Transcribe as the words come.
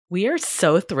We are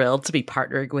so thrilled to be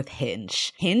partnering with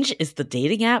Hinge. Hinge is the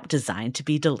dating app designed to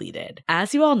be deleted.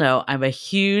 As you all know, I'm a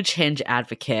huge Hinge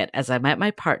advocate as I met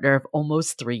my partner of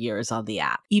almost 3 years on the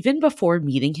app. Even before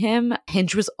meeting him,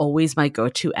 Hinge was always my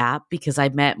go-to app because I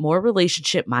met more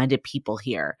relationship-minded people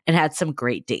here and had some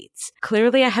great dates.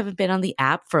 Clearly, I haven't been on the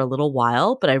app for a little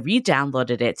while, but I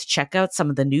re-downloaded it to check out some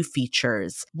of the new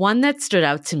features. One that stood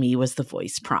out to me was the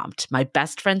voice prompt, my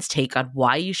best friend's take on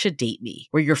why you should date me,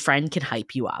 where your friend can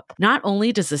hype you up. Not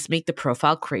only does this make the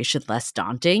profile creation less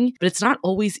daunting, but it's not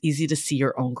always easy to see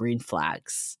your own green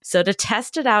flags. So to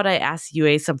test it out, I asked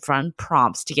Yue some fun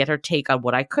prompts to get her take on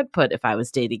what I could put if I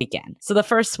was dating again. So the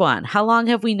first one, how long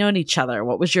have we known each other?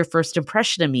 What was your first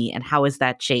impression of me and how has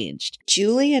that changed?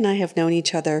 Julie and I have known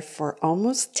each other for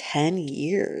almost 10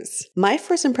 years. My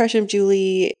first impression of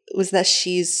Julie was that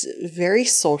she's very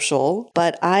social,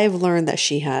 but I've learned that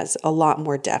she has a lot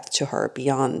more depth to her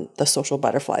beyond the social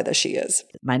butterfly that she is.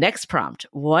 My next prompt,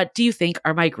 what do you think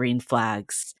are my green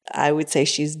flags? I would say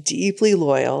she's deeply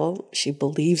loyal. She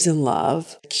believes in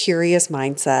love, curious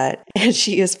mindset, and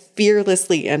she is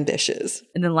fearlessly ambitious.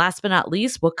 And then last but not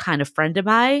least, what kind of friend am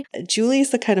I? Julie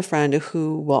is the kind of friend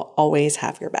who will always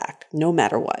have your back, no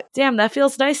matter what. Damn, that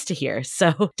feels nice to hear.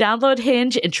 So download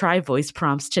Hinge and try voice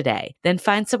prompts today. Then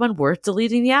find someone worth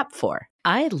deleting the app for.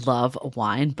 I love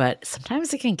wine, but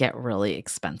sometimes it can get really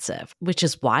expensive, which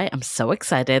is why I'm so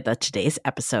excited that today's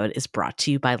episode is brought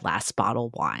to you by Last Bottle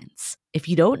Wines. If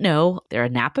you don't know, they're a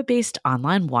Napa-based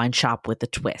online wine shop with a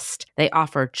twist. They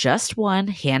offer just one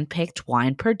hand-picked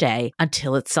wine per day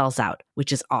until it sells out,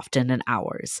 which is often in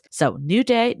hours. So new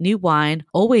day, new wine,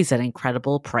 always at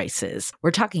incredible prices.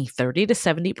 We're talking 30 to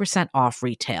 70% off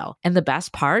retail. And the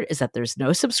best part is that there's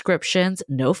no subscriptions,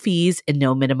 no fees, and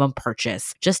no minimum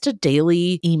purchase. Just a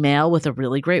daily email with a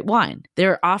really great wine.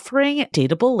 They're offering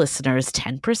Dateable listeners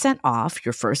 10% off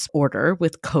your first order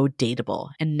with code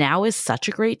Dateable. And now is such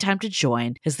a great time to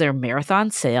join as their marathon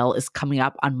sale is coming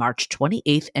up on March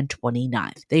 28th and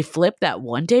 29th. They flip that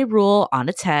one-day rule on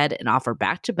its head and offer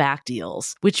back-to-back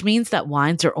deals, which means that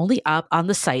wines are only up on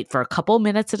the site for a couple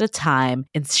minutes at a time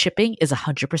and shipping is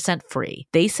 100% free.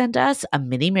 They sent us a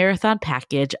mini marathon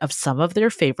package of some of their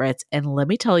favorites, and let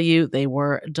me tell you, they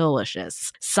were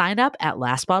delicious. Sign up at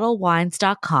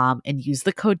lastbottlewines.com and use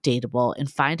the code Dateable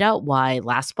and find out why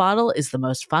Last Bottle is the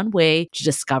most fun way to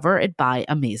discover and buy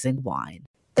amazing wine.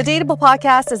 The Dateable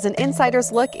podcast is an insider's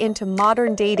look into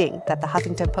modern dating that the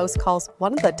Huffington Post calls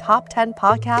one of the top 10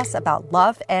 podcasts about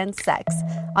love and sex.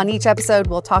 On each episode,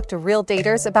 we'll talk to real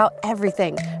daters about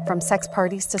everything from sex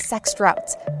parties to sex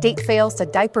droughts, date fails to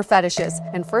diaper fetishes,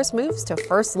 and first moves to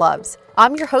first loves.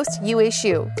 I'm your host, Yue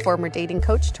Xu, former dating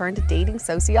coach turned dating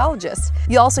sociologist.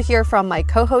 You'll also hear from my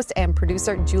co-host and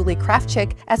producer, Julie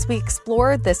Krafchick, as we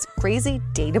explore this crazy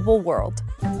dateable world.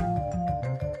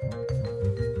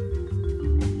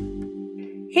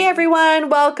 Hey everyone,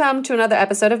 welcome to another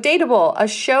episode of Dateable, a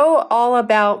show all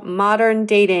about modern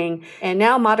dating. And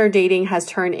now modern dating has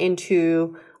turned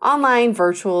into online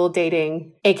virtual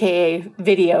dating, aka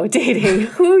video dating.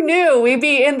 Who knew we'd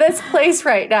be in this place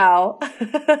right now?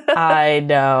 I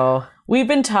know. We've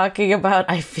been talking about,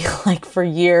 I feel like for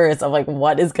years, of like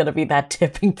what is going to be that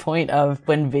tipping point of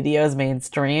when video is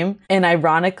mainstream. And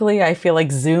ironically, I feel like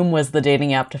Zoom was the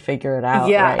dating app to figure it out.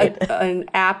 Yeah, right? An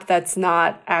app that's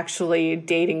not actually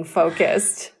dating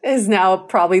focused is now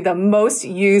probably the most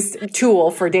used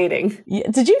tool for dating. Yeah,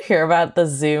 did you hear about the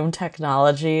Zoom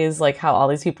technologies? Like how all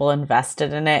these people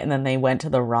invested in it and then they went to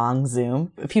the wrong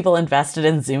Zoom? People invested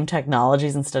in Zoom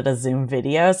technologies instead of Zoom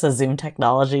video. So Zoom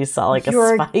technologies saw like a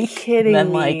spike. Kidding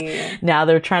and then me. Now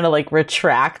they're trying to like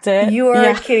retract it.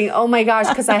 You're kidding. Oh my gosh.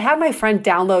 Because I had my friend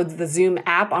download the Zoom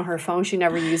app on her phone. She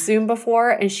never used Zoom before.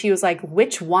 And she was like,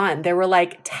 which one? There were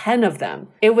like 10 of them.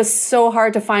 It was so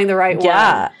hard to find the right one.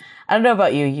 Yeah. I don't know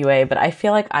about you, Yue, but I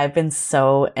feel like I've been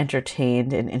so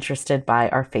entertained and interested by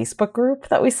our Facebook group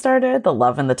that we started, The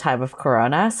Love in the Time of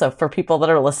Corona. So for people that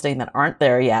are listening that aren't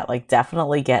there yet, like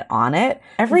definitely get on it.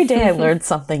 Every day I learned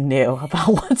something new about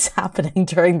what's happening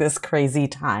during this crazy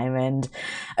time. And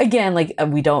again, like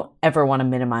we don't ever want to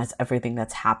minimize everything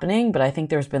that's happening, but I think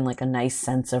there's been like a nice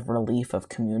sense of relief of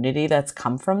community that's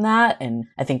come from that. And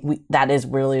I think that is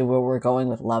really where we're going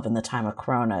with Love in the Time of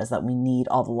Corona, is that we need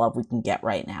all the love we can get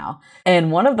right now.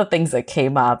 And one of the things that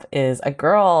came up is a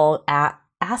girl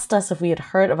asked us if we had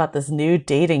heard about this new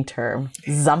dating term,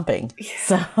 zumping. Yeah.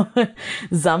 So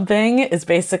zumping is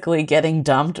basically getting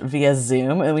dumped via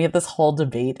Zoom. And we had this whole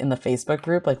debate in the Facebook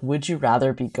group, like, would you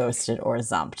rather be ghosted or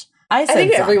zumped? I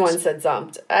think zumped. everyone said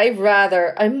zumped.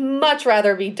 I'd much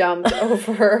rather be dumped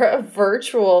over a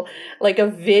virtual, like a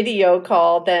video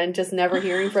call than just never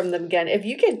hearing from them again. If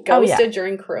you get ghosted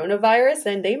during coronavirus,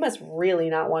 then they must really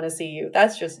not want to see you.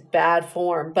 That's just bad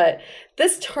form. But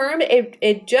this term,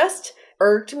 it just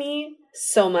irked me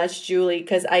so much, Julie,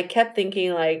 because I kept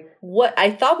thinking like, what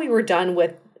I thought we were done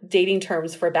with dating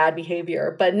terms for bad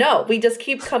behavior, but no, we just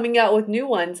keep coming out with new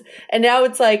ones. And now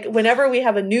it's like whenever we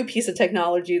have a new piece of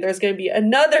technology, there's going to be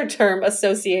another term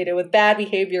associated with bad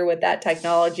behavior with that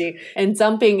technology. And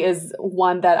zumping is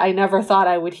one that I never thought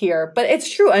I would hear, but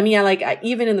it's true. I mean,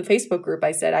 even in the Facebook group,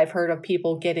 I said I've heard of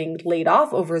people getting laid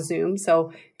off over Zoom. So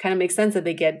it kind of makes sense that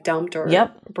they get dumped or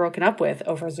broken up with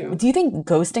over Zoom. Do you think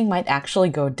ghosting might actually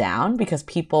go down because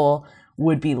people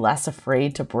would be less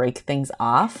afraid to break things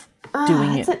off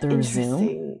doing it through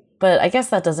Zoom? But I guess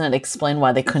that doesn't explain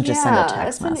why they couldn't just send a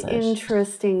text message. That's an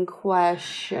interesting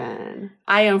question.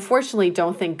 I unfortunately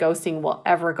don't think ghosting will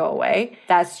ever go away.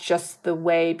 That's just the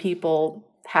way people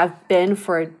have been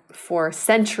for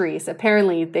centuries.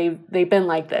 Apparently, they've been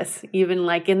like this. Even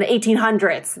like in the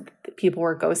 1800s, people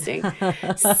were ghosting.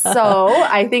 So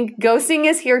I think ghosting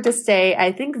is here to stay.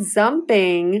 I think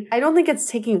zumping, I don't think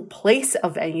it's taking place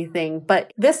of anything,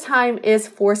 but this time is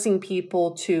forcing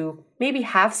people to maybe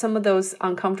have some of those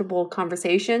uncomfortable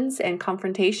conversations and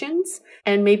confrontations.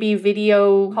 And maybe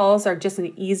video calls are just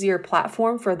an easier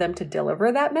platform for them to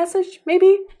deliver that message,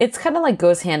 maybe. It's kind of like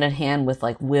goes hand in hand with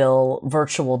like, will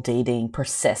virtual dating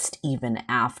persist even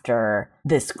after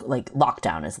this like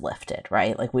lockdown is lifted,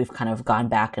 right? Like we've kind of gone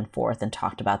back and forth and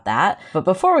talked about that. But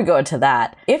before we go into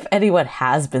that, if anyone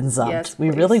has been zumped, we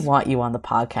really want you on the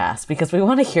podcast because we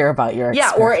want to hear about your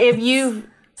experience. Yeah, or if you've...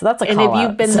 So that's a call And if out.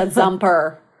 you've been the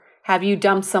zumper, have you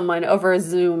dumped someone over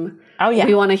Zoom? Oh, yeah.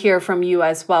 We want to hear from you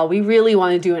as well. We really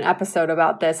want to do an episode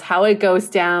about this, how it goes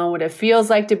down, what it feels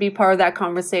like to be part of that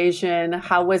conversation.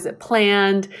 How was it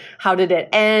planned? How did it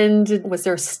end? Was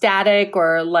there static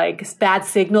or like bad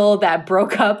signal that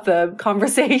broke up the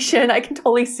conversation? I can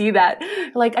totally see that.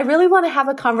 Like, I really want to have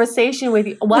a conversation with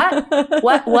you. What?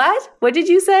 What did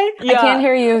you say? Yeah. I can't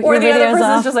hear you. Or Your the other video's person's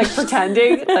off. just like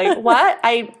pretending. Like, what?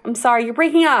 I'm sorry, you're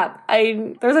breaking up.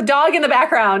 There's a dog in the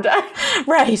background.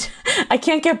 Right. I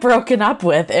can't get broken up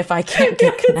with if I can't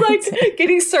get connected. It's like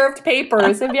getting served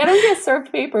papers. If I don't get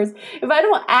served papers, if I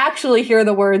don't actually hear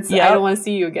the words, I don't want to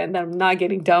see you again, then I'm not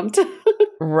getting dumped.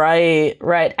 Right.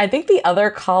 I think the other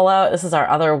call out, this is our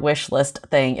other wish list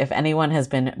thing, if anyone has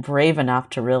been brave enough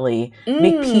to really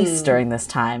make peace during this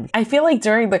time. I feel like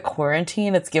during the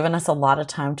quarantine, it's given us a lot of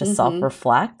time to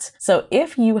self-reflect. So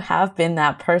if you have been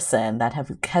that person that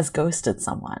has ghosted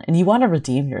someone and you want to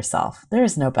redeem yourself, there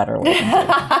is no better way than doing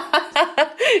that.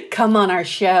 Come on our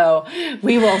show.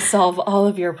 We will solve all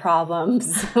of your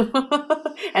problems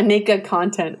and make good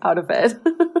content out of it.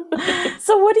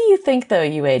 So what do you think, though,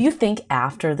 Yue? Do you think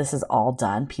after this is all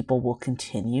done, people will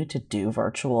continue to do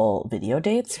virtual video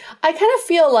dates? I kind of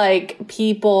feel like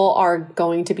people are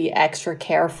going to be extra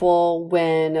careful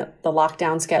when the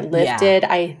lockdowns get lifted.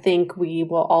 Yeah. I think we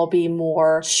will all be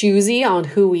more choosy on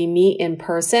who we meet in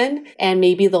person. And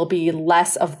maybe there'll be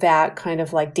less of that kind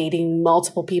of like dating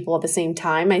multiple people at the same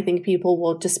time. I think people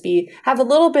will just have a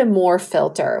little bit more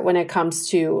filter when it comes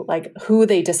to like who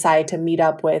they decide to meet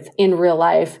up with in real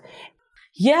life.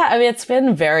 Yeah, I mean, it's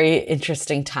been very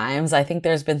interesting times. I think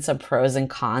there's been some pros and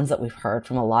cons that we've heard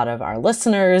from a lot of our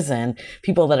listeners and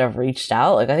people that have reached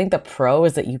out. Like, I think the pro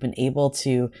is that you've been able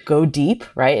to go deep,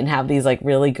 right? And have these like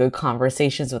really good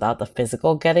conversations without the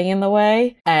physical getting in the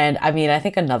way. And I mean, I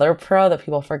think another pro that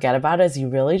people forget about is you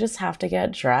really just have to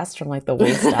get dressed from like the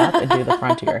waist up and do the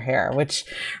front of your hair, which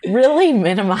really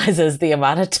minimizes the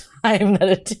amount of time that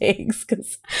it takes.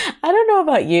 Because I don't know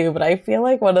about you, but I feel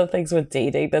like one of the things with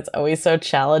dating that's always so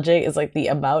challenging is like the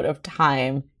amount of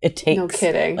time it takes. No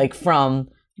kidding. Like from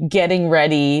getting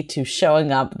ready to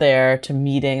showing up there to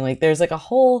meeting. Like there's like a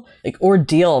whole like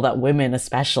ordeal that women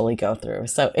especially go through.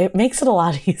 So it makes it a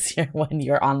lot easier when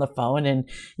you're on the phone and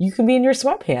you can be in your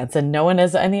sweatpants and no one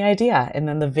has any idea. And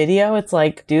then the video, it's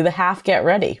like do the half get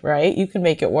ready, right? You can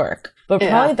make it work. But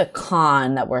probably the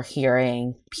con that we're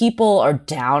hearing, people are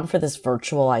down for this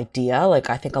virtual idea. Like,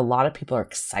 I think a lot of people are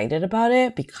excited about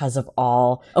it because of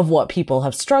all of what people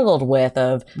have struggled with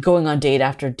of going on date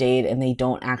after date and they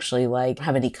don't actually like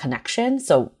have any connection.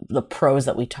 So the pros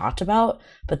that we talked about,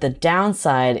 but the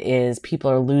downside is people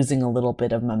are losing a little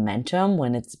bit of momentum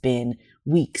when it's been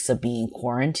weeks of being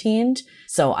quarantined.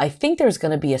 So I think there's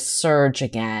going to be a surge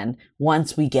again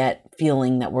once we get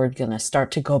feeling that we're going to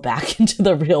start to go back into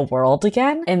the real world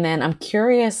again. And then I'm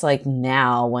curious, like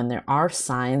now when there are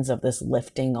signs of this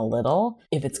lifting a little,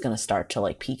 if it's going to start to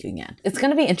like peak again. It's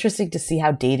going to be interesting to see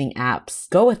how dating apps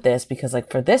go with this, because like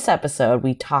for this episode,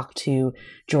 we talked to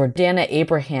Jordana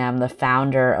Abraham, the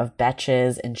founder of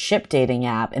Betches and Ship dating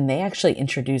app, and they actually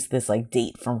introduced this like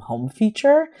date from home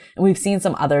feature. And we've seen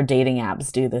some other dating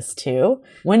apps do this too.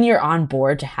 When you're on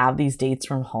board to have these dates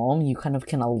from home, you kind of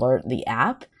can alert the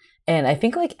app. And I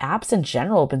think like apps in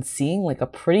general have been seeing like a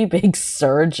pretty big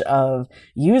surge of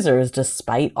users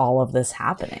despite all of this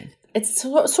happening. It's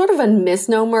sort of a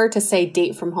misnomer to say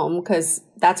date from home, because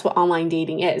that's what online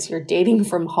dating is. You're dating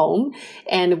from home,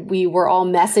 and we were all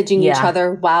messaging each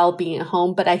other while being at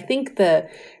home. But I think the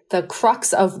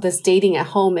crux of this dating at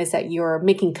home is that you're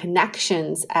making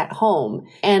connections at home.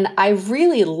 And I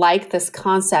really like this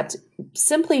concept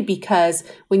simply because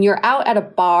when you're out at a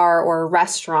bar or a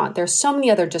restaurant, there's so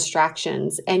many other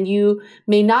distractions, and you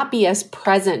may not be as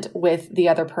present with the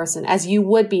other person as you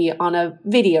would be on a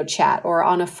video chat or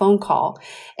on a phone call.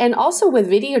 And also with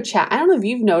video chat, I don't know if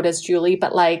you've noticed, Julie,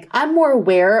 but like I'm more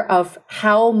aware of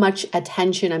how much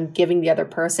attention I'm giving the other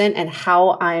person and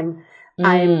how I'm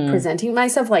presenting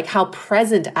myself, like how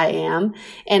present I am.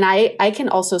 And I can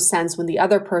also sense when the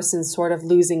other person's sort of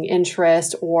losing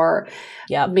interest or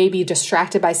maybe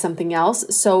distracted by something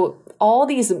else. So all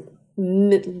these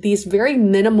very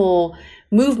minimal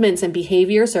movements and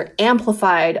behaviors are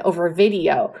amplified over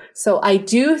video. So I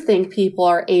do think people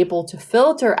are able to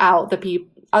filter out the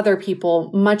other people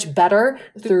much better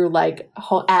through like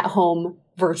at home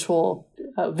virtual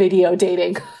video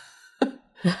dating.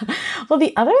 Well,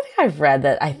 the other thing I've read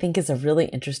that I think is a really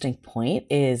interesting point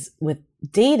is with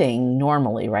dating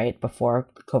normally, right, before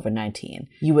COVID-19,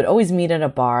 you would always meet at a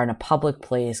bar in a public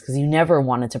place because you never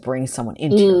wanted to bring someone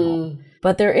into your home.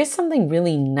 But there is something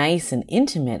really nice and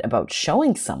intimate about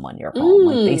showing someone your home.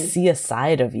 Like they see a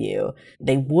side of you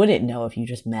they wouldn't know if you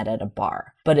just met at a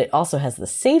bar. But it also has the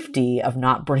safety of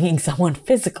not bringing someone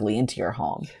physically into your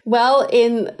home. Well,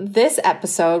 in this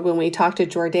episode, when we talked to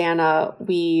Jordana,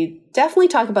 we definitely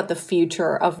talk about the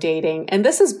future of dating. And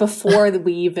this is before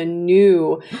we even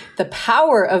knew the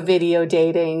power of video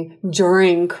dating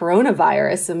during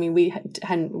coronavirus. I mean,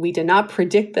 we did not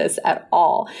predict this at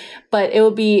all. But it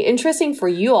will be interesting for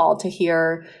you all to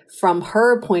hear from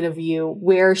her point of view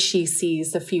where she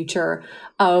sees the future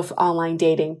of online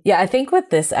dating. Yeah, I think with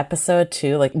this episode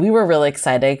too, like we were really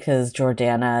excited because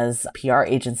Jordana's PR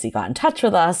agency got in touch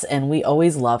with us, and we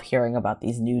always love hearing about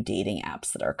these new dating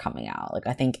apps that are coming out. Like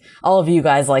I think all of you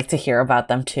guys like to hear about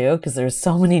them too, because there's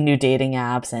so many new dating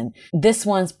apps. And this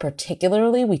one's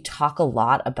particularly, we talk a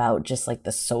lot about just like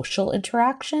the social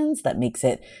interactions that makes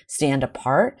it stand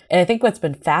apart. And I think what's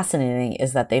been fascinating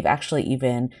is that they've actually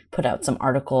even put out some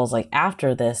articles like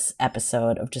after this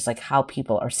episode of just like how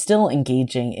people are still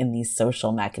engaging in these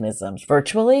social mechanisms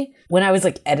virtually. When I was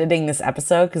like editing this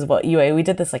episode, because we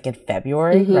did this like in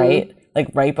February, right? Like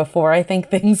right before I think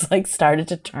things like started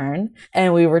to turn.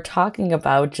 And we were talking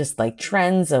about just like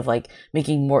trends of like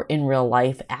making more in real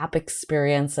life app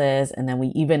experiences. And then we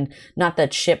even, not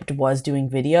that Shipped was doing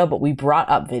video, but we brought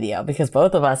up video because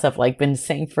both of us have like been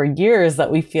saying for years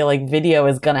that we feel like video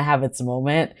is going to have its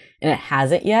moment and it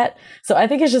hasn't yet. So I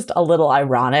think it's just a little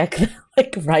ironic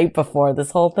like right before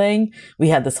this whole thing, we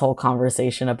had this whole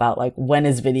conversation about like, when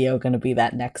is video going to be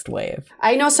that next wave?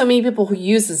 I know so many people who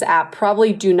use this app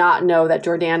probably do not know that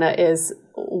Jordana is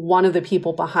one of the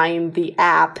people behind the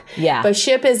app. Yeah. But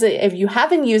Ship is, if you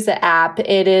haven't used the app,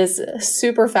 it is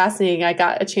super fascinating. I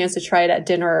got a chance to try it at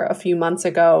dinner a few months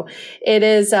ago. It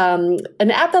is an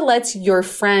app that lets your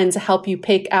friends help you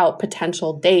pick out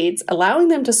potential dates, allowing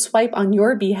them to swipe on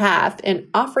your behalf and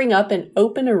offering up an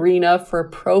open arena for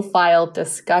profile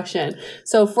discussion.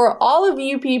 So for all of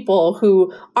you people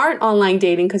who aren't online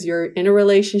dating because you're in a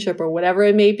relationship or whatever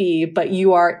it may be, but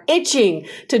you are itching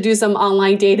to do some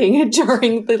online dating during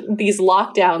these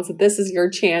lockdowns, this is your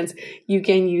chance. You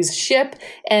can use Ship.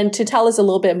 And to tell us a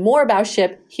little bit more about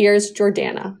Ship, here's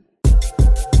Jordana.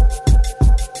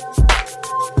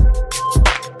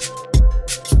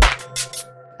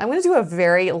 I'm going to do a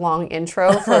very long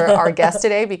intro for our guest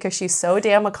today because she's so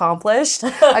damn accomplished.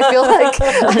 I feel like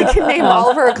I can name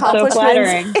all of her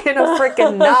accomplishments in a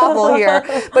freaking novel here.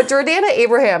 But Jordana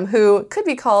Abraham, who could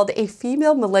be called a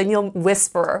female millennial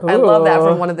whisperer, I love that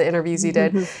from one of the interviews you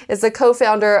did, is the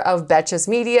co-founder of Betches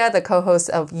Media, the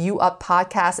co-host of You Up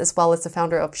podcast, as well as the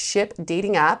founder of Ship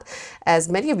dating app. As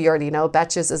many of you already know,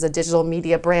 Betches is a digital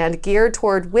media brand geared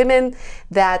toward women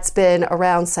that's been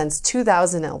around since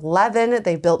 2011.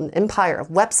 They've built an an empire of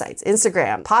websites,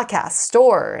 Instagram, podcasts,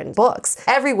 store, and books,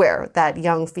 everywhere that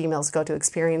young females go to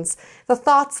experience the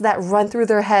thoughts that run through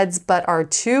their heads but are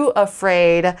too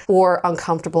afraid or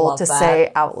uncomfortable to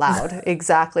say out loud.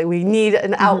 Exactly. We need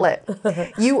an outlet.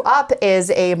 You Up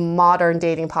is a modern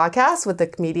dating podcast with the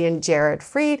comedian Jared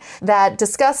Freed that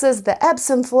discusses the ebbs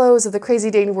and flows of the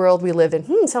crazy dating world we live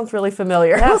in. Sounds really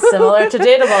familiar. Yeah, similar to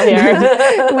Dateable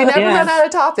here. We never run out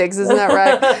of topics, isn't that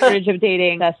right? Shortage of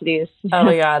dating necessities. Oh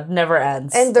my God, never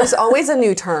ends. And there's always a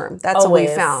new term. That's what we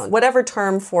found. Whatever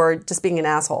term for just being an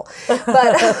asshole. But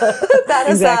that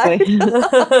aside.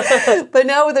 Exactly. But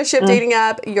now with the Ship dating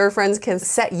app, your friends can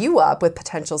set you up with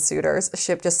potential suitors.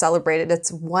 Ship just celebrated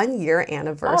its 1-year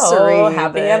anniversary. Oh,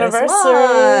 happy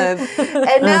anniversary.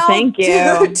 And now thank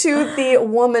you. to the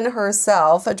woman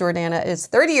herself. Jordana is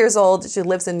 30 years old. She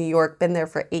lives in New York, been there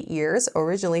for 8 years,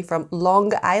 originally from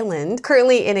Long Island,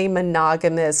 currently in a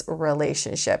monogamous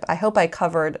relationship. I hope I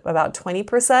covered about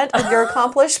 20% of your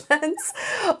accomplishments.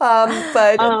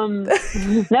 But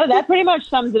no, that pretty much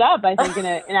sums it up, I think,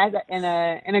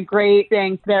 in a great,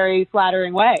 very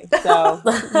flattering way. So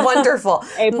wonderful.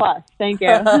 A+. Thank you.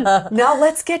 Now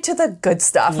let's get to the good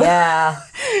stuff. Yeah.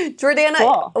 Jordana,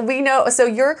 cool. We know, so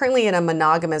you're currently in a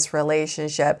monogamous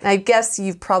relationship. I guess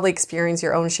you've probably experienced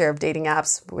your own share of dating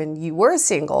apps when you were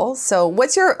single. So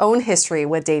what's your own history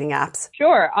with dating apps?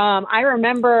 Sure. I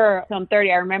remember, so I'm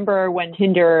 30, I remember when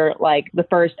Tinder, like the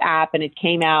first app, and it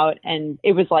came out and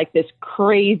it was like this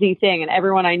crazy thing. And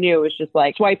everyone I knew was just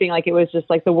like swiping like it was just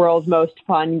like the world's most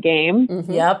fun game.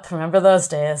 Mm-hmm. Yep. Remember those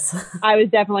days. I was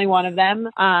definitely one of them.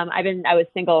 I was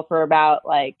single for about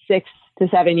like 6 to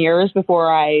 7 years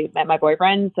before I met my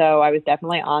boyfriend. So I was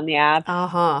definitely on the app.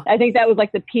 I think that was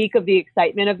like the peak of the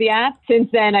excitement of the app. Since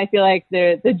then, I feel like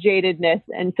the jadedness,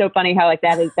 and so funny how like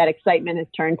that excitement has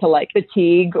turned to like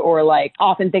fatigue, or like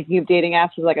often thinking of dating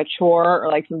apps as like a chore or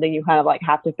like something you kind of like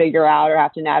have to figure out or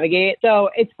have to navigate. So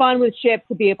it's fun with Ship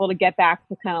to be able to get back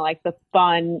to kind of like the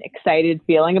fun, excited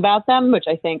feeling about them, which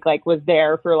I think like was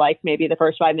there for like maybe the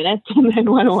first 5 minutes and then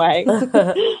went away.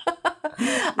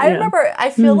 I remember,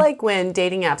 I feel like when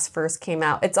dating apps first came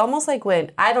out, it's almost like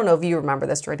when, I don't know if you remember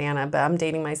this, Jordana, but I'm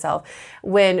dating myself,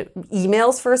 when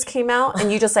emails first came out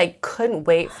and you just like couldn't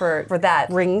wait for that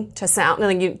ring to sound,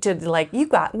 and then you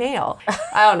got mail.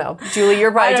 I don't know. Julie,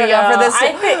 you're probably too young for this.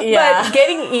 But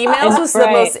getting emails was the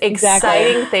most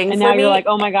exciting thing for me. And now you're like,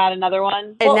 oh my God, another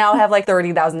one? And now I have like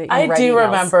 30,000 I do emails.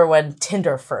 remember when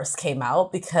Tinder first came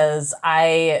out, because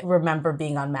I remember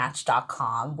being on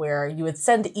Match.com where you would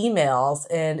send emails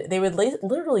and they would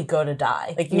literally go to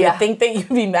die. Like you would think that you'd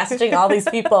be messaging all these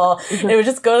people and it would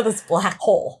just go to this black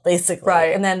hole, basically.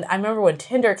 Right. And then I remember when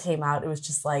Tinder came out, it was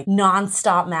just like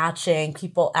nonstop matching,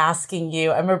 people asking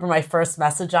you. I remember my first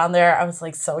message on there. I was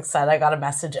like so excited. I got a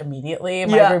message immediately.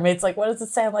 And my roommate's like, what does it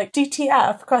say? I'm like,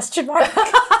 DTF, question mark.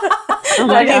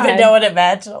 I didn't even know what it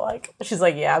meant. She's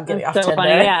like, yeah, I'm getting off Tinder. Funny.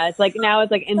 Yeah, it's like now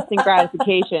it's like instant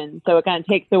gratification. So it kind of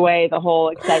takes away the whole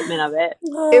excitement of it.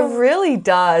 It really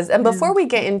does. And before we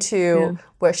get into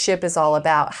what Ship is all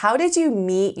about, how did you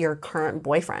meet your current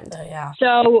boyfriend?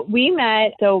 So we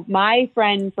met, my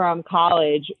friend from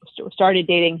college started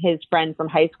dating his friend from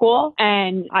high school.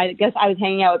 And I guess I was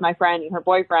hanging out with my friend and her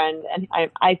boyfriend. And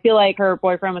I feel like her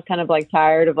boyfriend was kind of like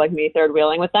tired of like me third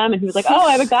wheeling with them. And he was like, oh,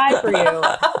 I have a guy for you.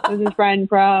 It was his friend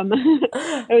from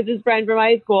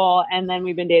high school. And then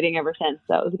we've been dating ever since.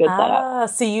 So it was a good setup.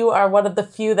 So you are one of the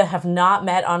few that have not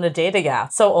met on a dating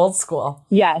app. So old school.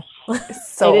 Yes. It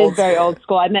is very old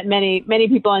school. I've met many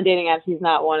people on dating apps. He's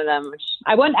not one of them. Which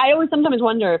I always sometimes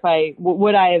wonder if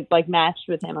would I have like matched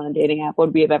with him on a dating app?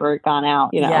 Would we have ever gone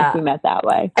out? If we met that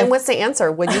way. And what's the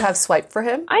answer? Would you have swiped for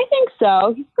him? I think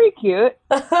so. He's pretty cute.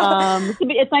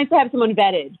 It's nice to have someone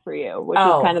vetted for you, which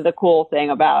is kind of the cool thing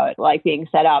about like being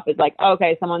set up. It's like,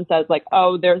 okay, someone says like,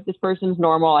 oh, this person's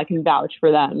normal. I can vouch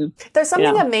for them. There's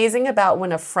something amazing about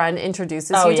when a friend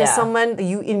introduces you to someone,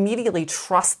 you immediately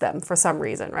trust them for some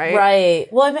reason, right? Right.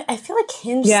 Well, I mean, I feel like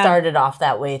Hinge started off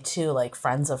that way too, like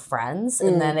friends of friends,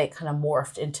 and then it kind of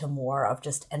morphed into more of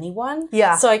just anyone.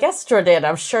 Yeah. So I guess, Jordana,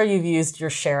 I'm sure you've used your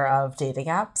share of dating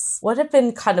apps. What have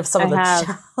been kind of some of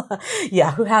the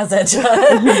who hasn't?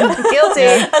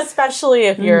 Guilty. Especially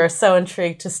if you're so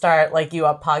intrigued to start like You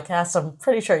Up podcast. I'm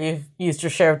pretty sure you've used your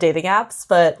share of dating apps,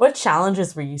 but what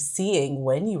challenges were you seeing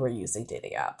when you were using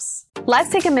dating apps? Let's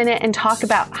take a minute and talk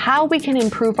about how we can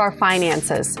improve our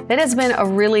finances. It has been a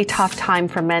really really tough time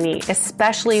for many,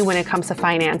 especially when it comes to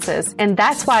finances. And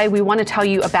that's why we want to tell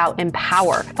you about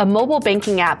Empower, a mobile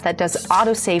banking app that does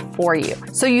autosave for you.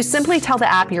 So you simply tell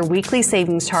the app your weekly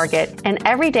savings target, and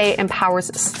every day Empower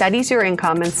studies your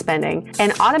income and spending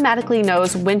and automatically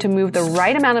knows when to move the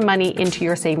right amount of money into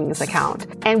your savings account.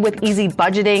 And with easy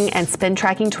budgeting and spend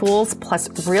tracking tools, plus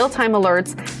real-time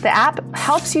alerts, the app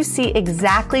helps you see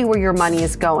exactly where your money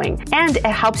is going, and it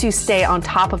helps you stay on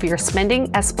top of your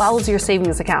spending as well as your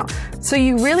savings account. So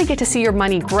you really get to see your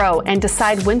money grow and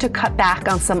decide when to cut back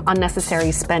on some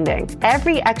unnecessary spending.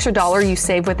 Every extra dollar you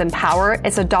save with Empower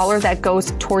is a dollar that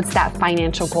goes towards that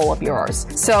financial goal of yours.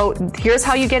 So here's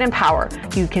how you get Empower.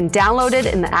 You can download it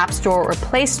in the App Store or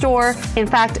Play Store. In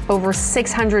fact, over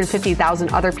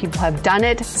 650,000 other people have done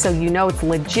it, so you know it's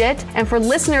legit. And for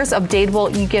listeners of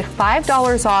Dateable, you get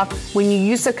 $5 off when you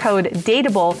use the code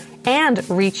DATEABLE and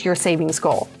reach your savings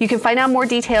goal. You can find out more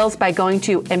details by going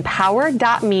to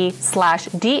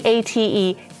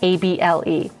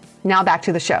empower.me/DATEABLE. Now back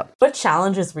to the show. What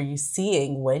challenges were you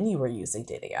seeing when you were using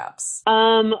dating apps?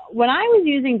 When I was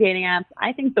using dating apps,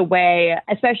 I think the way,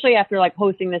 especially after like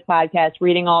hosting this podcast,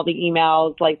 reading all the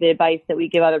emails, like the advice that we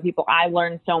give other people, I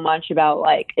learned so much about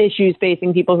like issues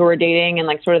facing people who are dating and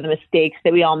like sort of the mistakes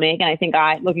that we all make. And I think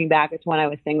looking back at when I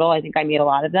was single, I think I made a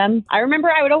lot of them. I remember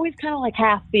I would always kind of like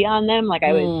half be on them. Like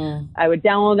I would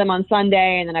download them on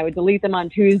Sunday and then I would delete them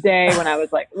on Tuesday when I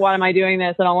was like, what am I doing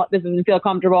this? This doesn't feel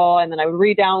comfortable. And then I would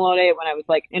re-download it when I was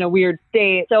like in a weird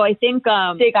state. So I think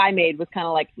the mistake I made was kind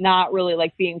of like not really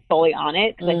like being fully on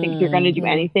it. Because I think if you're going to do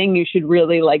anything, you should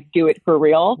really like do it for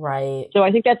real. Right. So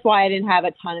I think that's why I didn't have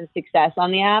a ton of success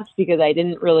on the apps, because I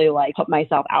didn't really like put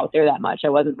myself out there that much. I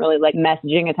wasn't really like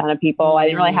messaging a ton of people. I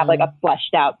didn't really have like a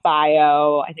fleshed out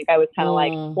bio. I think I was kind of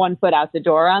like 1 foot out the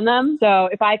door on them. So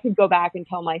if I could go back and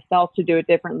tell myself to do it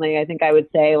differently, I think I would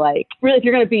say like, really, if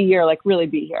you're going to be here, like really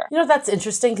be here. You know, that's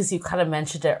interesting because you kind of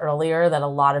mentioned it earlier that a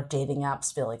lot of dating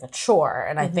apps feel like a chore.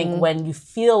 And I think when you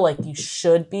feel like you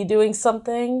should be doing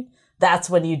something, that's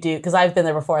when you do. Because I've been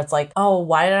there before. It's like, oh,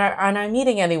 why aren't I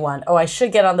meeting anyone? Oh, I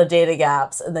should get on the dating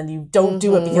apps. And then you don't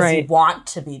do it because you want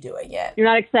to be doing it. You're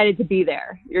not excited to be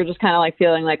there. You're just kind of like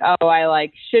feeling like, oh, I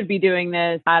like should be doing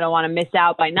this. I don't want to miss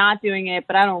out by not doing it,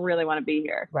 but I don't really want to be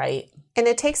here. Right. And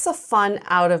it takes the fun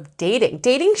out of dating.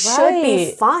 Dating should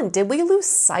be fun. Did we lose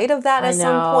sight of that at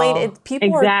some point?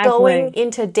 People are going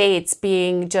into dates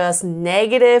being just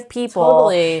negative people.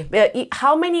 Totally.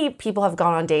 How many people have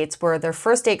gone on dates where their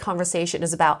first date conversation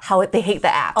is about how they hate the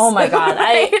apps? Oh my God.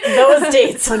 Those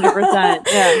dates. 100%.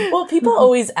 Yeah. Well, people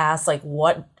always ask like,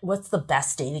 what's the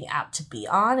best dating app to be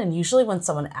on? And usually when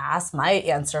someone asks, my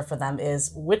answer for them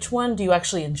is, which one do you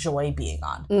actually enjoy being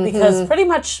on? Because pretty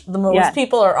much the most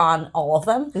people are on all of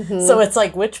them. So it's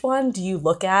like, which one do you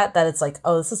look at that it's like,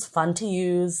 oh, this is fun to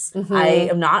use. I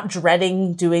am not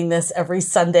dreading doing this every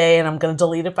Sunday and I'm going to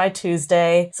delete it by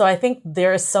Tuesday. So I think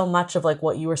there is so much of like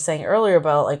what you were saying earlier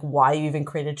about like why you even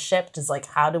created Shipt is like,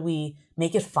 how do we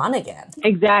make it fun again?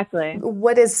 Exactly.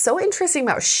 What is so interesting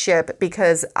about Shipt,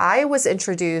 because I was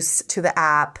introduced to the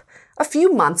app a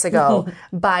few months ago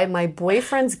by my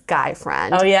boyfriend's guy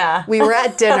friend. Oh, yeah. We were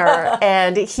at dinner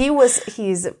and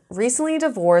he's recently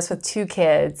divorced with 2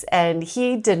 kids and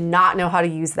he did not know how to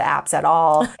use the apps at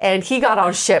all. And he got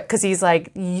on Shipt because he's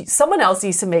like, someone else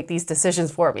needs to make these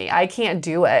decisions for me. I can't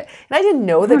do it. And I didn't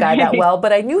know the guy that well,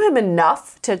 but I knew him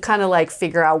enough to kind of like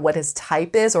figure out what his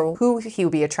type is or who he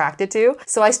would be attracted to.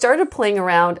 So I started playing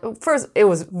around. First, it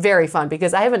was very fun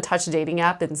because I haven't touched a dating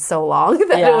app in so long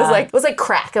that it was like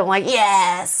crack. I'm like,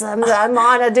 yes, I'm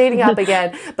on a dating app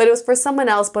again. But it was for someone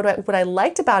else. But what I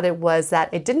liked about it was that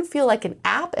it didn't feel like an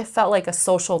app. It felt like a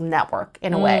social network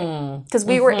in a way. Because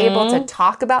we were able to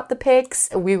talk about the pics.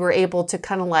 We were able to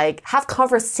kind of like have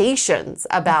conversations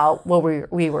about what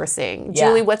we were seeing. Yeah.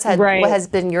 Julie, what has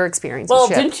been your experience Well,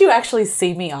 with Shipt? didn't you actually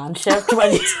see me on Shipt?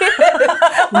 When you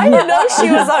I didn't know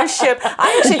she was on Shipt.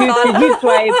 I actually thought... Did you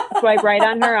swipe right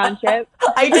on her on Shipt?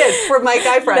 I did, for my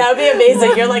guy friend. That would be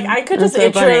amazing. You're like, I could just so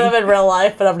intro funny. them in real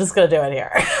life, but I'm just going to do it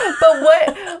here.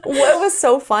 But what was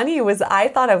so funny was I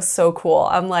thought I was so cool.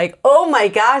 I'm like, oh my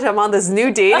gosh, I'm on this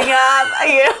new dating app.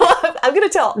 I'm going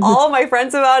to tell all my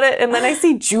friends about it. And then I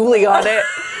see Julie on it.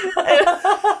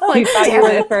 Like, you thought you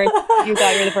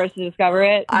were the first to discover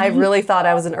it? I really thought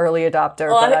I was an early adopter,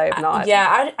 but I'm not.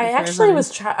 I actually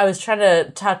was trying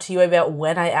to talk to you about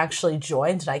when I actually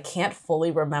joined, and I can't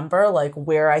fully remember like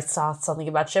where I saw something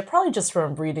about Shipt, probably just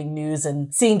from reading news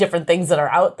and seeing different things that are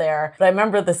out there. But I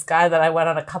remember this guy that I went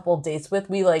on a couple couple of dates with,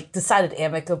 we like decided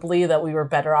amicably that we were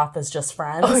better off as just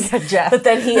friends. Oh yeah, Jeff. But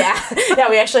then we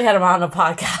actually had him on a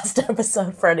podcast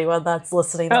episode for anyone that's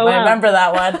listening that might remember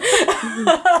that one.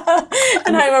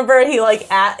 And I remember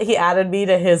he added me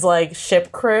to his like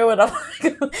ship crew, and I'm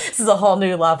like, this is a whole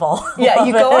new level. Yeah,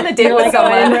 you go on a date with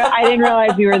someone. I didn't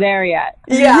realize you were there yet.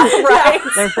 Yeah, right.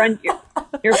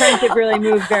 Your friendship really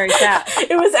moved very fast.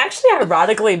 It was actually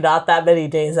ironically not that many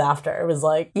days after. It was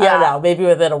like, I don't know, maybe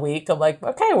within a week. I'm like,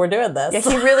 okay, we're doing this. Yeah,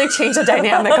 he really changed the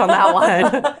dynamic on that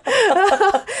one.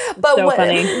 But so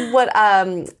funny.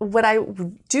 What I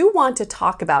do want to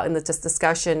talk about in this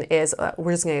discussion is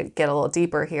we're just going to get a little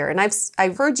deeper here. And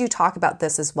I've heard you talk about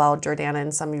this as well, Jordana,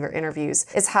 in some of your interviews,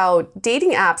 is how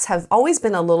dating apps have always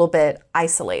been a little bit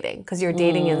isolating because you're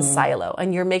dating in silo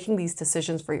and you're making these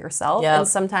decisions for yourself. Yep. And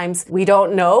sometimes we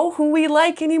don't know who we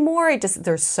like anymore.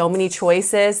 There's so many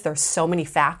choices. There's so many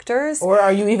factors. Or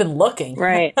are you even looking?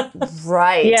 Right.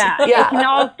 Right. Yeah. It can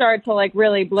all start to like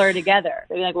really blur together.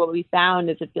 I mean, like what we found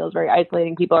is it feels very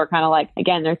isolating. People are kind of like,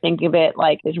 again, they're thinking of it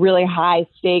like this really high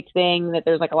stakes thing that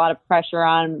there's like a lot of pressure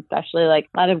on, especially like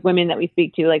a lot of women that we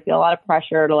speak to like feel a lot of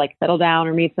pressure to like settle down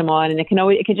or meet someone. And it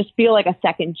can just feel like a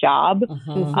second job.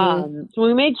 So when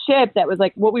we made Ship, that was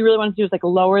like what we really wanted to do is like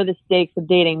lower the stakes of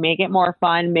dating, make it more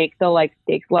fun, make the like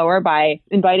stakes lower by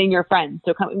inviting your friends.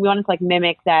 So we wanted to like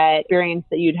mimic that experience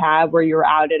that you'd have where you're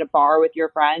out at a bar with your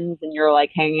friends and you're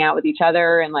like hanging out with each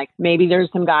other. And like maybe there's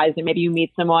some guys that maybe you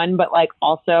meet someone, but like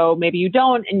also maybe you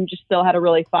don't and you just still had a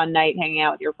really fun night hanging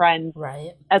out with your friends.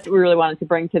 Right. That's what we really wanted to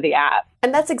bring to the app.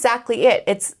 And that's exactly it.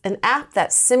 It's an app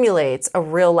that simulates a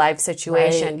real life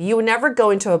situation. Right. You would never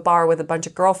go into a bar with a bunch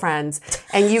of girlfriends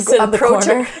and you sit in the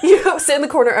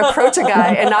corner, approach a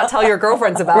guy and not tell your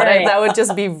girlfriends about it. That would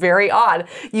just be very odd.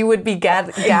 You would be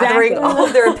gathering all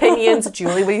of their opinions.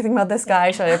 Julie, what do you think about this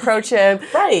guy? Should I approach him?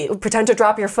 Right. Pretend to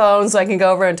drop your phone so I can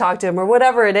go over and talk to him or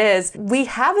whatever it is. We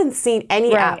haven't seen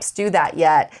any apps do that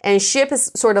yet. And Ship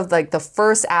is sort of like the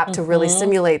first app to really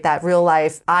simulate that real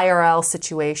life IRL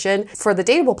situation. For the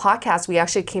Dateable podcast, we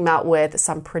actually came out with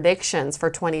some predictions for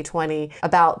 2020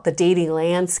 about the dating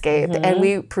landscape. And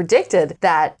we predicted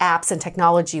that apps and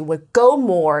technology would go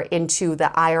more into the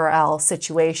IRL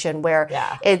situation where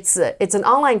it's an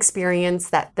online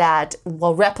experience that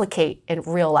will replicate in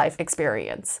real life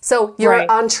experience. So you're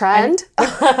on trend.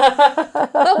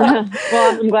 Well,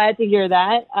 I'm glad to hear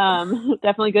that.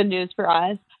 Definitely good news for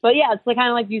us. But yeah, it's like kind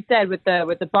of like you said with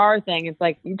the bar thing. It's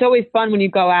like it's always fun when you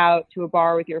go out to a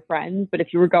bar with your friends. But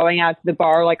if you were going out to the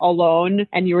bar like alone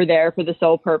and you were there for the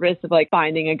sole purpose of like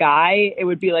finding a guy, it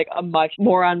would be like a much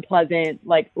more unpleasant,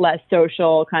 like less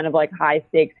social, kind of like high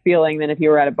stakes feeling than if you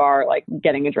were at a bar like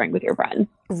getting a drink with your friends.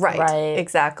 Right.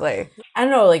 Exactly. I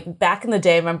don't know, like back in the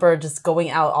day, I remember just going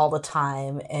out all the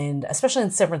time, and especially in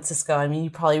San Francisco, I mean, you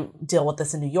probably deal with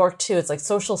this in New York too. It's like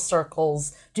social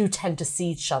circles do tend to see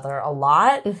each other a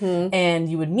lot, and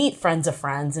you would meet friends of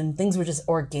friends, and things would just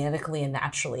organically and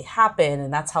naturally happen,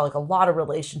 and that's how like a lot of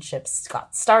relationships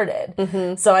got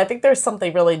started. So I think there's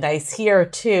something really nice here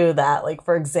too, that like,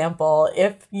 for example,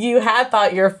 if you had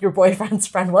thought your boyfriend's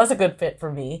friend was a good fit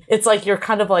for me, it's like you're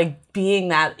kind of like being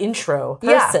that intro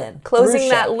person. Closing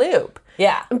that loop.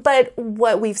 Yeah. But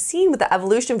what we've seen with the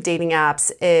evolution of dating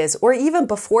apps is, or even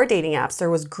before dating apps, there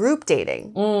was group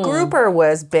dating. Grouper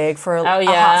was big for a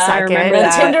hot second. I remember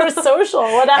that. Tinder Social.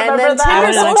 And then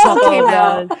Tinder Social came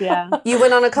out. You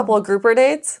went on a couple of grouper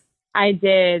dates? I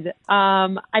did. I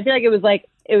feel like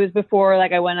it was before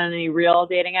like I went on any real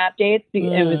dating app dates.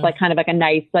 It was like kind of like a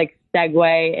nice like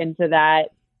segue into that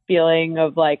feeling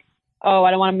of like, oh, I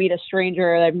don't want to meet a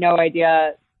stranger. I have no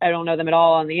idea. I don't know them at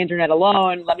all on the internet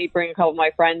alone. Let me bring a couple of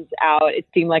my friends out. It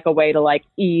seemed like a way to like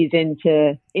ease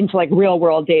into like real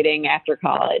world dating after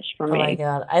college for me. Oh my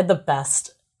God. I had the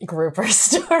best grouper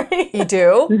story. You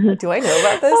do? Do I know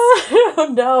about this? I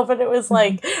don't know, but it was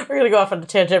like, we're going to go off on a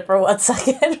tangent for 1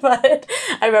 second, but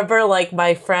I remember like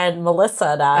my friend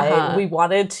Melissa and I, we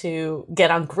wanted to get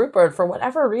on Grouper, and for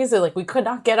whatever reason, like we could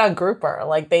not get on Grouper.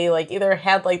 Like they like either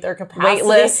had like their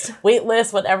capacity, wait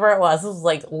list, whatever it was. This was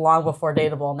like long before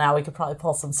Dateable. Now we could probably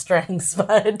pull some strings,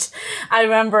 but I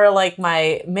remember like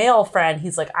my male friend,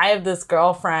 he's like, I have this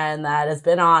girlfriend that has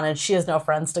been on and she has no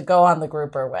friends to go on the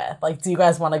Grouper with. Like, do you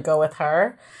guys want to go with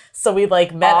her? So we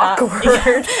like met up.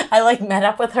 I like met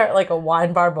up with her at like a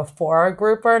wine bar before our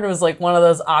Grouper, and it was like one of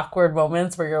those awkward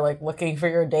moments where you're like looking for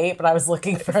your date, but I was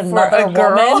looking for another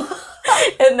woman.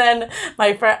 And then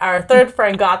our third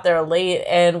friend got there late,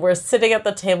 and we're sitting at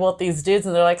the table with these dudes,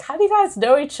 and they're like, how do you guys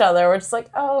know each other? We're just like,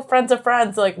 oh, friends of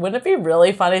friends. Like, wouldn't it be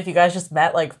really funny if you guys just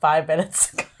met like 5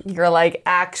 minutes ago? You're like,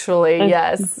 actually,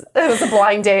 yes. It was a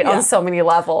blind date on so many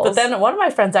levels. But then one of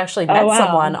my friends actually met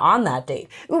someone on that date.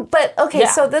 But okay,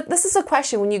 so this is a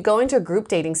question. When you go into a group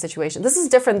dating situation, this is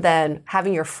different than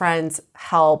having your friends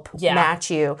help match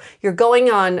you. You're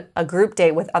going on a group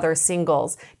date with other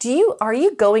singles. Are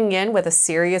you going in with a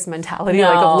serious mentality,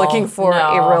 like of looking for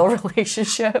a real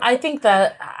relationship? I think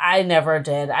that I never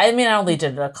did. I mean, I only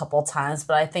did it a couple times,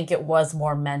 but I think it was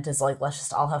more meant as like, let's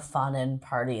just all have fun and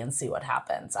party and see what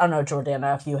happens. I don't know,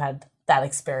 Jordana, if you had that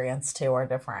experience too or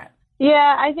different.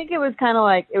 Yeah, I think it was kind of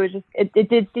like, it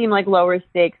did seem like lower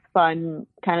stakes fun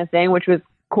kind of thing, which was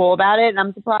cool about it. And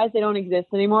I'm surprised they don't exist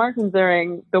anymore,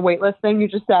 considering the waitlist thing you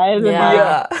just said.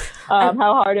 Yeah. And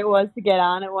how hard it was to get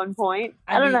on at one point.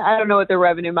 I don't know what the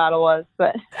revenue model was,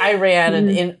 but I ran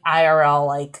an IRL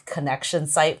like connection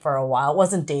site for a while. It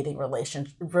wasn't dating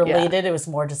related. Yeah. It was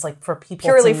more just like for people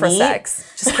purely to for meet.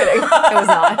 Sex. Just kidding. It was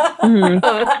not.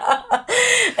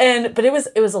 But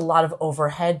it was a lot of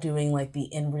overhead doing like the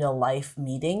in real life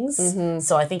meetings. Mm-hmm.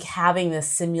 So I think having this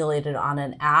simulated on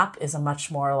an app is a much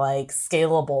more like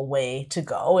scalable way to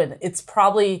go. And it's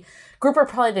probably Grouper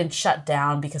probably didn't shut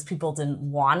down because people didn't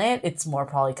want it. It's more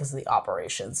probably because the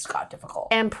operations got difficult.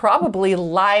 And probably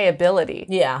liability.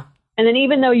 Yeah. And then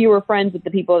even though you were friends with the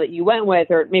people that you went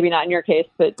with, or maybe not in your case,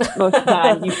 but most of the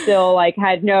time, you still like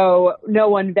had no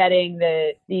one vetting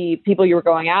the people you were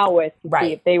going out with to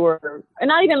see if they were, and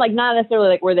not even like, not necessarily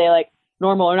like, were they like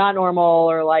normal or not normal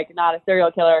or like not a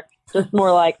serial killer, just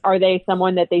more like, are they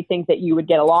someone that they think that you would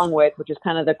get along with, which is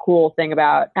kind of the cool thing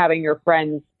about having your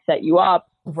friends set you up.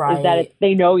 Right. Is that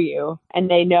they know you and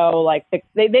they know like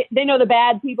they know the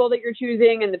bad people that you're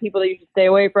choosing and the people that you should stay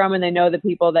away from, and they know the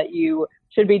people that you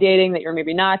should be dating that you're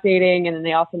maybe not dating, and then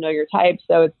they also know your type.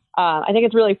 So it's I think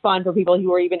it's really fun for people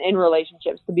who are even in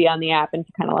relationships to be on the app and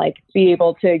to kind of like be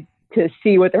able to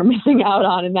see what they're missing out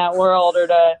on in that world, or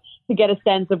to get a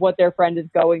sense of what their friend is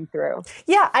going through.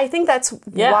 Yeah, I think that's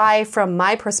why, from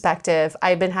my perspective,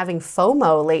 I've been having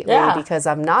FOMO lately because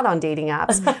I'm not on dating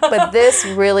apps. But this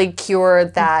really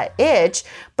cured that itch.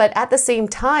 But at the same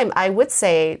time, I would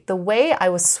say the way I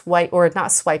was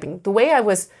the way I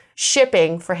was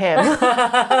shipping for him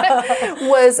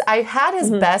was I had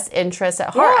his best interest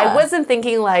at heart. I wasn't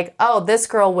thinking like, oh, this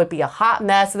girl would be a hot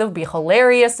mess. It would be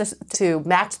hilarious to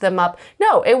match them up.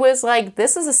 No, it was like,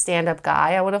 this is a stand-up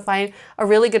guy. I want to find a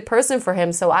really good person for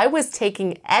him. So I was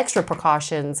taking extra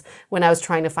precautions when I was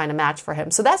trying to find a match for him.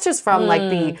 So that's just from like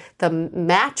the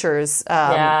matcher's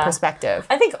perspective.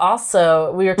 I think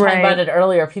also, we were talking about it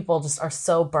earlier, people just are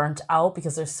so burnt out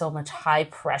because there's so much high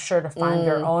pressure to find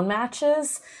your own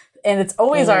matches. And it's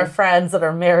always our friends that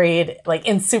are married, like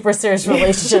in super serious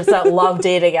relationships that love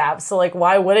dating apps. So like,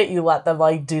 why wouldn't you let them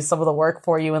like do some of the work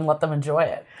for you and let them enjoy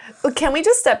it? Can we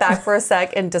just step back for a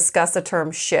sec and discuss the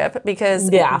term ship? Because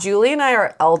Julie and I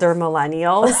are elder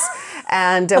millennials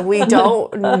and we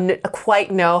don't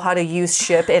quite know how to use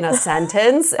ship in a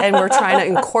sentence, and we're trying to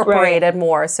incorporate it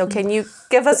more. So can you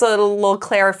give us a little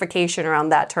clarification around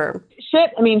that term?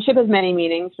 Ship has many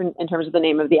meanings in terms of the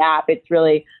name of the app. It's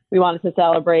really, we wanted to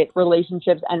celebrate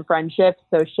relationships and friendships.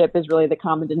 So ship is really the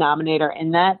common denominator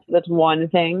in that. That's one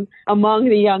thing. Among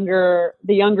the younger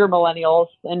millennials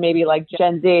and maybe like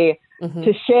Gen Z,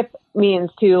 to ship means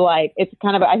to like, it's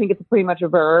kind of, I think it's pretty much a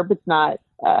verb. It's not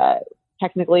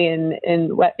technically in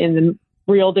the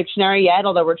real dictionary yet,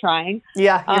 although we're trying.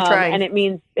 Yeah, you're trying. And it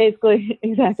means basically,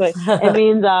 exactly. It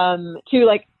means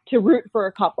to root for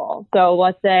a couple. So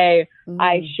let's say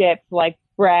I ship like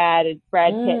Brad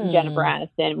Pitt and Jennifer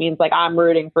Aniston. It means like I'm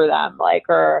rooting for them, like,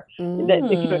 or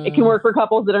it can work for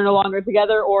couples that are no longer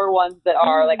together, or ones that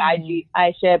are like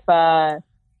I ship I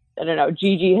don't know,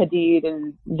 Gigi Hadid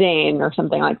and Zayn or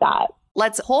something like that.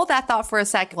 Let's hold that thought for a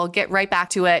second. We'll get right back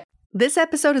to it. This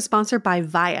episode is sponsored by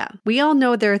Via. We all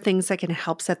know there are things that can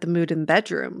help set the mood in the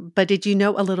bedroom, but did you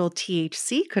know a little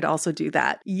THC could also do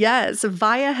that? Yes,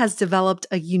 Via has developed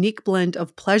a unique blend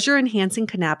of pleasure-enhancing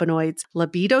cannabinoids,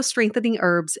 libido-strengthening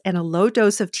herbs, and a low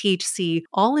dose of THC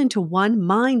all into one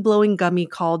mind-blowing gummy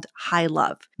called High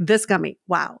Love. This gummy,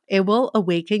 wow, it will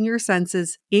awaken your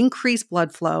senses, increase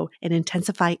blood flow, and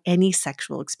intensify any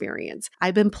sexual experience.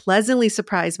 I've been pleasantly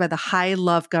surprised by the High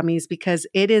Love gummies because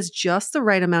it is just the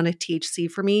right amount of THC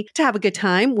for me to have a good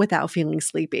time without feeling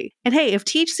sleepy. And hey, if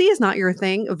THC is not your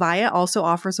thing, Via also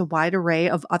offers a wide array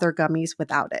of other gummies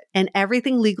without it. And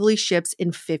everything legally ships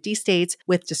in 50 states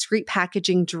with discreet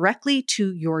packaging directly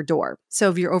to your door.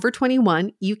 So if you're over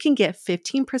 21, you can get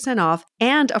 15% off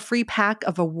and a free pack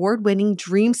of award-winning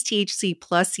Dreams THC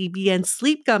plus CBN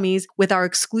sleep gummies with our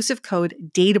exclusive code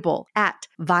DATEABLE at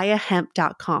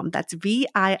viahemp.com. That's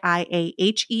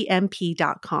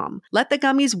VIIAHEMP.com. Let the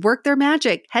gummies work their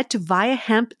magic. Head to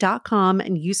viahemp.com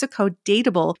and use the code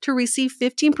DATEABLE to receive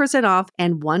 15% off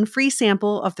and one free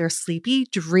sample of their Sleepy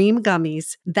Dream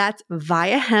gummies. That's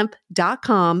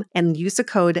viahemp.com and use the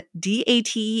code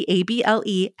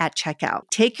DATEABLE at checkout.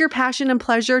 Take your passion and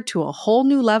pleasure to a whole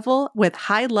new level with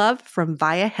High Love from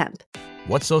Via Hemp.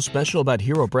 What's so special about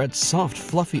Hero Bread's soft,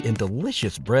 fluffy, and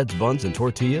delicious breads, buns, and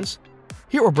tortillas?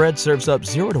 Hero Bread serves up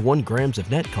 0 to 1 grams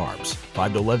of net carbs,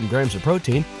 5 to 11 grams of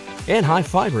protein, and high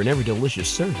fiber in every delicious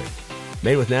serving.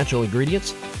 Made with natural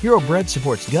ingredients, Hero Bread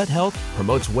supports gut health,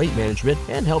 promotes weight management,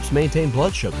 and helps maintain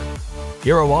blood sugar.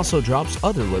 Hero also drops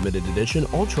other limited edition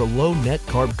ultra-low net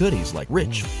carb goodies like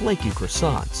rich, flaky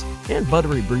croissants and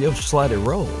buttery brioche slider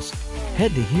rolls.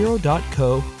 Head to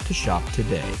hero.co to shop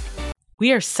today.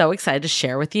 We are so excited to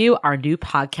share with you our new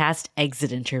podcast,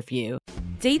 Exit Interview.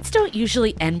 Dates don't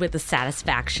usually end with a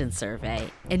satisfaction survey,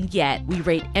 and yet we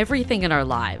rate everything in our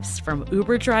lives, from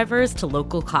Uber drivers to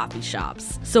local coffee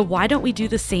shops. So why don't we do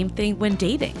the same thing when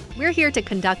dating? We're here to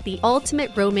conduct the ultimate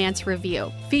romance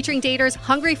review, featuring daters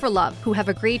hungry for love who have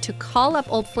agreed to call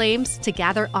up old flames to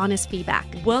gather honest feedback.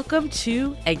 Welcome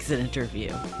to Exit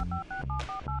Interview.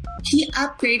 He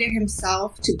upgraded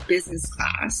himself to business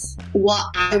class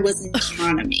while I was in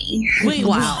economy. Wait,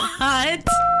 wow. What?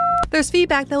 There's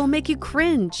feedback that will make you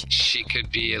cringe. She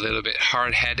could be a little bit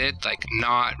hard-headed, like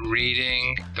not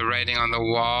reading the writing on the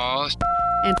wall.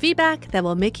 And feedback that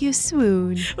will make you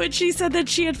swoon. When she said that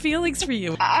she had feelings for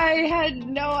you. I had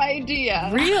no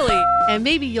idea. Really? And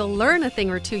maybe you'll learn a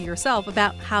thing or two yourself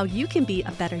about how you can be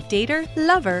a better dater,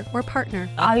 lover, or partner.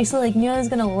 Obviously, like, knew I was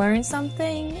gonna learn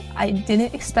something. I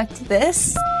didn't expect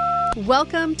this.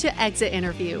 Welcome to Exit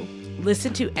Interview.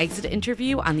 Listen to Exit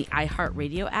Interview on the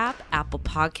iHeartRadio app, Apple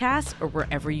Podcasts, or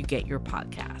wherever you get your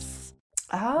podcasts.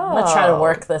 Oh. I'm going to try to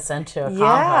work this into a convo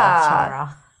tomorrow.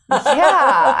 Or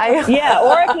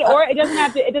it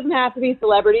doesn't have to be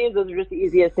celebrities. Those are just the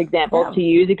easiest examples to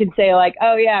use. You could say like,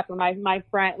 oh yeah, for my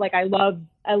friend, like I loved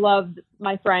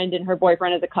my friend and her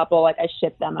boyfriend as a couple. Like I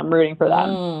ship them. I'm rooting for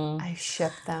them. I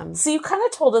ship them. So you kind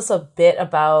of told us a bit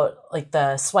about like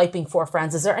the swiping for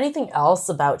friends. Is there anything else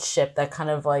about Ship that kind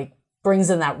of like brings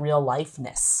in that real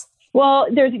lifeness? Well,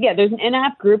 there's an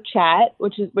in-app group chat,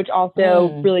 which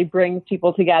also really brings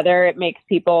people together. It makes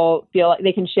people feel like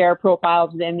they can share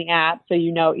profiles within the app. So,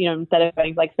 instead of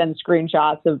like send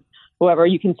screenshots of whoever,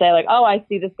 you can say like, oh, I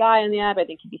see this guy in the app. I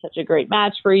think he'd be such a great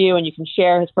match for you. And you can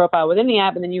share his profile within the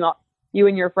app, and then you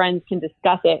and your friends can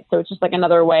discuss it. So it's just like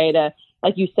another way to,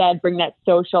 like you said, bring that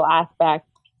social aspect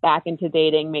back into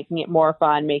dating, making it more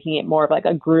fun, making it more of like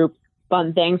a group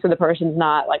fun thing. So the person's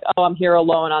not like, oh, I'm here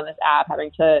alone on this app,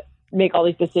 having to make all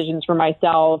these decisions for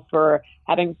myself, or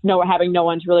having no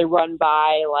one to really run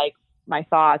by like my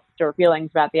thoughts or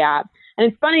feelings about the app. And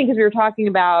it's funny because we were talking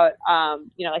about,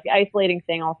 like the isolating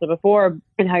thing also before,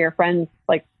 and how your friends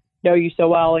like know you so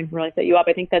well and can really set you up.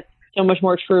 I think that's so much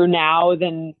more true now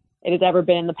than it has ever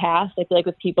been in the past. I feel like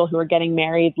with people who are getting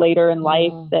married later in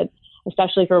life, that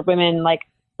especially for women, like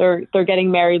they're getting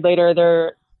married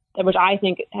later, which I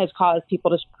think has caused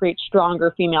people to create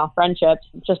stronger female friendships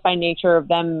just by nature of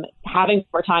them having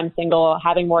more time single,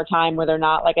 having more time where they're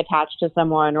not like attached to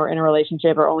someone or in a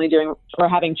relationship or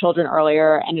having children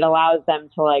earlier. And it allows them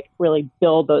to like really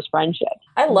build those friendships.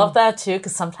 I love that too,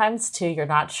 because sometimes too, you're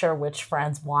not sure which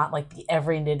friends want like the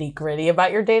every nitty gritty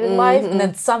about your dating life. And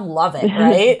then some love it,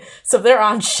 right? So if they're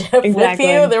on Ship with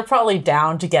you, they're probably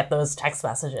down to get those text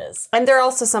messages. And there are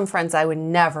also some friends I would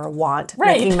never want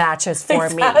making matches for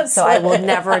me. So I will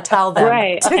never tell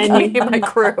them to be my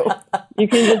crew. You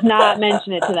can just not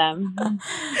mention it to them.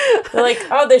 They're like,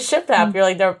 oh, the Ship app. You're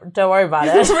like, don't worry about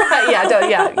it.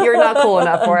 You're not cool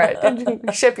enough for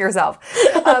it. Ship yourself.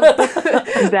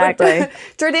 Exactly.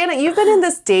 Jordana, you've been in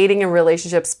this dating and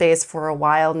relationship space for a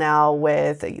while now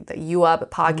with the You Up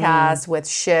podcast, with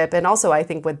Ship, and also I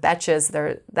think with Betches.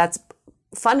 That's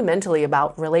fundamentally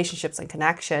about relationships and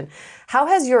connection. How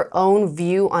has your own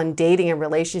view on dating and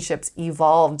relationships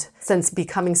evolved since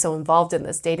becoming so involved in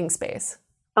this dating space?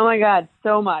 Oh my God,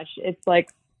 so much. It's like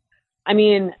I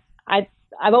mean,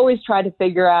 I've always tried to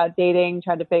figure out dating,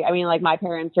 I mean, like my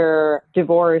parents are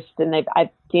divorced and I've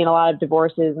seen a lot of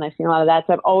divorces and I've seen a lot of that.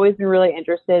 So I've always been really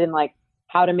interested in like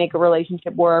how to make a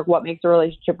relationship work, what makes a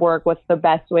relationship work, what's the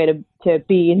best way to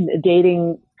be in a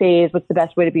dating phase, what's the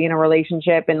best way to be in a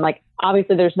relationship. And like,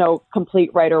 obviously there's no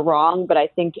complete right or wrong, but I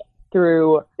think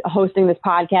through hosting this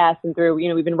podcast and through,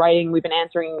 we've been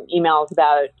answering emails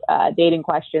about dating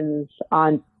questions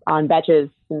on Betches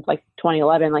since like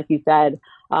 2011, like you said.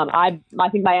 I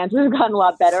think my answers have gotten a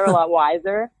lot better, a lot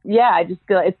wiser. Yeah, I just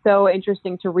feel it's so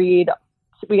interesting to read.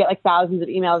 We get like thousands of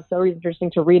emails. It's so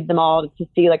interesting to read them all, to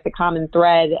see like the common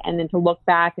thread, and then to look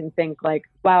back and think like,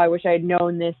 wow, I wish I had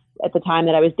known this at the time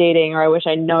that I was dating, or I wish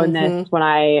I'd known this when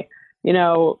I,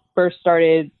 first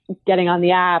started getting on the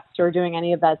apps or doing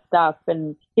any of that stuff,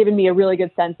 and given me a really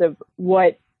good sense of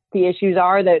what the issues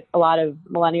are that a lot of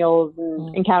millennials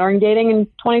encountering dating in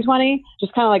 2020,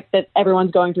 just kind of like that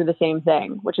everyone's going through the same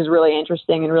thing, which is really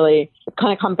interesting and really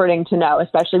kind of comforting to know.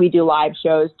 Especially we do live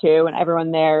shows too, and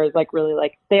everyone there is like really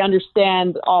like, they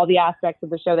understand all the aspects of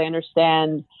the show. They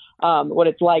understand what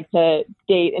it's like to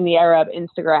date in the era of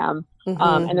Instagram.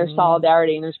 And there's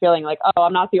solidarity, and there's feeling like, oh,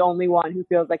 I'm not the only one who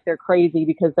feels like they're crazy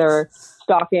because they're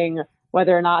stalking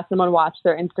whether or not someone watched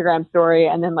their Instagram story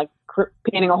and then like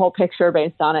painting a whole picture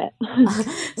based on it.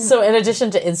 So in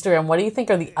addition to Instagram, what do you think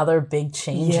are the other big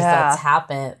changes that's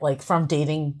happened, like from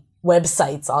dating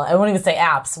websites? I won't even say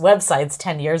apps, websites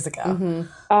 10 years ago.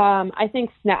 I think,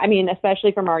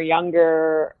 especially from our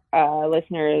younger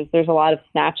listeners, there's a lot of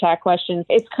Snapchat questions.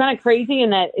 It's kind of crazy in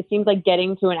that it seems like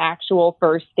getting to an actual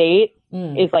first date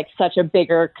is like such a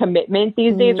bigger commitment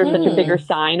these days, or such a bigger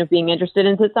sign of being interested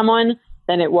into someone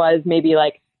than it was maybe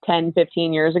like 10,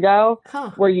 15 years ago,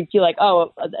 where you feel like,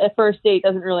 oh, a first date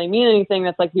doesn't really mean anything.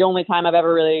 That's like the only time I've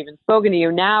ever really even spoken to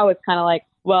you. Now it's kind of like,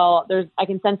 well, I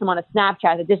can send someone a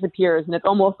Snapchat that disappears, and it's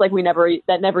almost like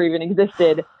that never even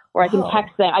existed. Or I can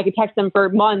text them. I could text them for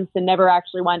months and never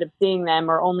actually wind up seeing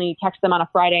them, or only text them on a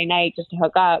Friday night just to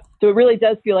hook up. So it really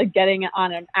does feel like getting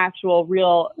on an actual,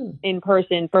 real,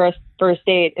 in-person first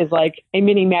date is like a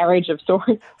mini marriage of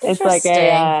sorts. It's like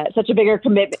such a bigger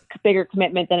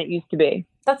commitment than it used to be.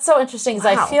 That's so interesting,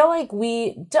 because I feel like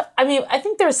I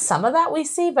think there's some of that we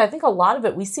see, but I think a lot of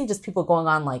it we see just people going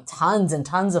on like tons and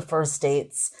tons of first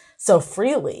dates so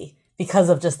freely, because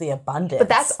of just the abundance. But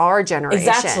that's our generation.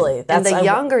 Exactly. And the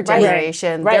younger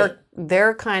generation,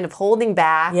 they're kind of holding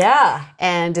back. Yeah.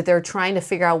 And they're trying to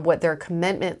figure out what their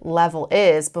commitment level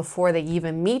is before they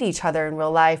even meet each other in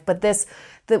real life. But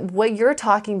what you're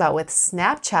talking about with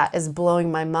Snapchat is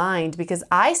blowing my mind, because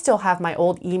I still have my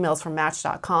old emails from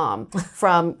Match.com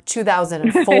from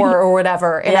 2004 or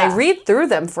whatever. And I read through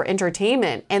them for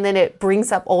entertainment, and then it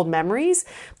brings up old memories.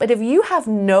 But if you have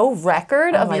no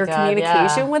record of your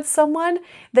communication with someone,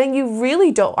 then you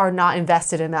really are not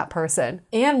invested in that person.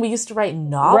 And we used to write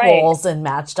novels in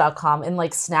Match.com, and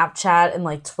like Snapchat and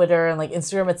like Twitter and like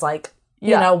Instagram. It's like,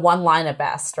 you know, one line at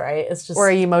best, right? It's just... Or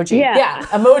an emoji. Yeah,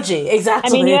 emoji,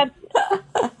 exactly.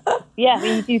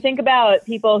 If you think about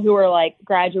people who are like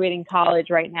graduating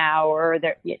college right now, or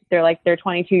they're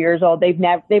 22 years old, they've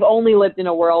only lived in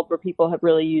a world where people have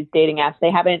really used dating apps.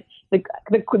 They haven't...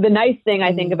 The nice thing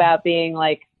I think about being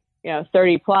like,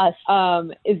 30 plus,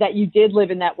 is that you did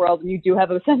live in that world, and you do have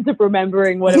a sense of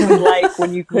remembering what it was like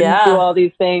when you couldn't do all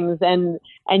these things, and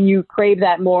you crave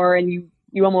that more, and you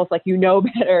almost like,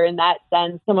 better in that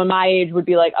sense. Someone my age would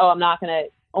be like, oh, I'm not going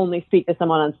to only speak to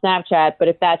someone on Snapchat. But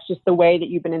if that's just the way that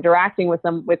you've been interacting with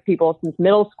people since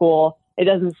middle school, it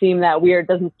doesn't seem that weird.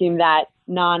 It doesn't seem that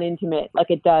non-intimate like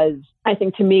it does, I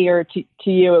think, to me or to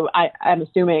you, I'm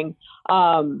assuming.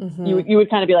 You would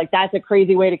kind of be like, that's a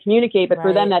crazy way to communicate. But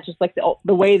for them, that's just like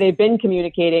the way they've been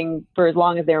communicating for as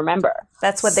long as they remember.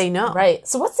 That's what they know. Right.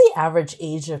 So what's the average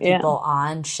age of people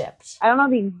on Shipped? I don't know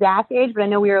the exact age, but I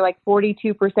know we are like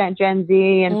 42% Gen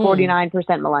Z and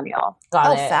 49% millennial.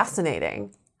 Got it.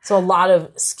 Fascinating. So a lot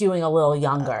of skewing a little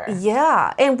younger.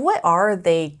 Yeah. And what are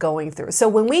they going through? So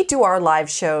when we do our live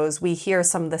shows, we hear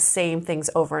some of the same things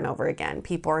over and over again.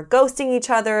 People are ghosting each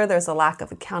other. There's a lack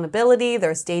of accountability.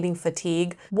 There's dating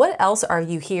fatigue. What else are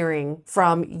you hearing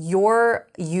from your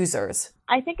users?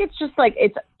 I think it's just like,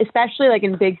 it's especially like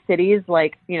in big cities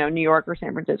like, New York or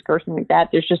San Francisco or something like that.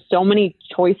 There's just so many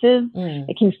choices.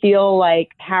 It can feel like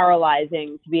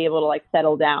paralyzing to be able to like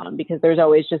settle down, because there's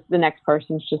always just the next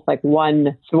person's just like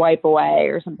one swipe away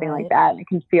or something like that. And it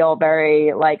can feel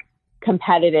very like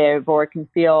competitive, or it can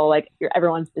feel like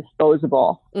everyone's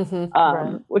disposable,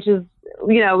 which is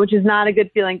not a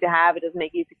good feeling to have. It doesn't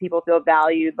make people feel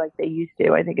valued like they used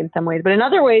to, I think, in some ways. But in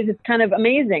other ways, it's kind of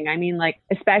amazing. I mean, like,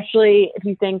 especially if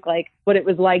you think like what it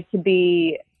was like to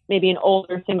be maybe an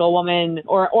older single woman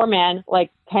or man, like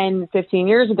 10, 15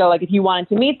 years ago, like if you wanted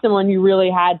to meet someone, you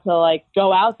really had to like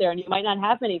go out there, and you might not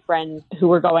have many friends who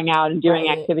were going out and doing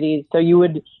activities. So you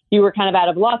were kind of out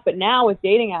of luck. But now with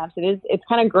dating apps, it's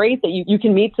kind of great that you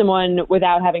can meet someone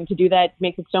without having to do that. It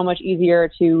makes it so much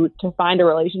easier to find a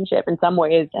relationship in some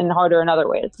ways and harder in other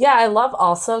ways. Yeah, I love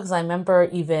also, because I remember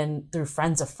even through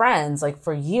friends of friends, like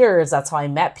for years, that's how I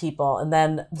met people. And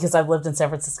then because I've lived in San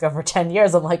Francisco for 10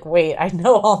 years, I'm like, wait, I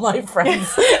know all my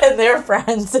friends and their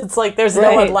friends. It's like there's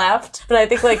no one left. But I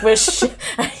think like with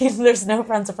there's no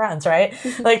friends of friends, right?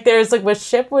 Like there's like with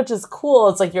Ship, which is cool.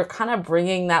 It's like you're kind of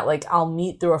bringing that like I'll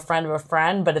meet through a friend of a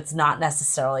friend, but it's not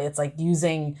necessarily. It's like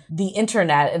using the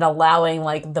internet and allowing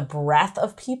like the breadth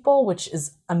of people, which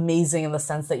is amazing in the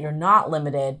sense that you're not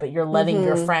limited, but you're letting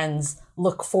your friends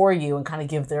look for you and kind of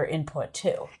give their input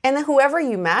too. And then whoever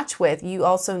you match with, you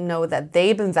also know that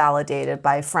they've been validated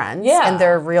by friends and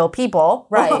they're real people.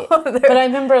 Right. But I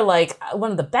remember like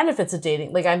one of the benefits of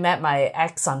dating, like I met my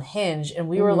ex on Hinge and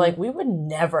we were like, we would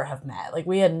never have met. Like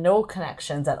we had no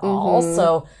connections at all.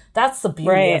 So that's the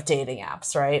beauty of dating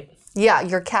apps, right? Yeah,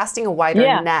 you're casting a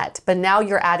wider net, but now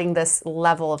you're adding this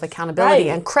level of accountability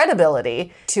and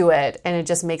credibility to it, and it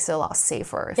just makes it a lot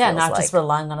safer. Yeah, not just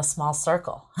relying on a small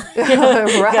circle. Right. You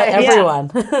got everyone.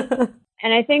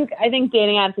 And I think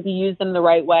dating apps, if you use them the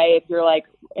right way, if you're like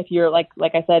I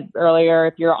said earlier,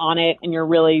 if you're on it and you're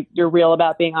real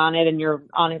about being on it and you're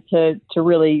on it to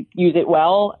really use it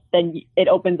well, then it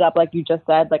opens up, like you just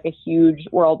said, like a huge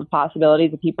world of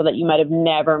possibilities of people that you might have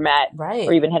never met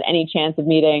or even had any chance of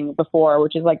meeting before,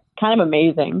 which is like kind of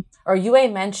amazing. Or Yue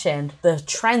mentioned the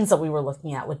trends that we were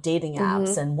looking at with dating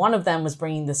apps. And one of them was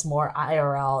bringing this more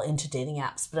IRL into dating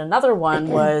apps. But another one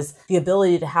was the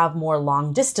ability to have more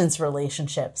long distance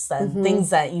relationships, that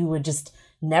things that you would just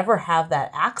never have that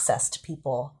access to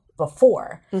people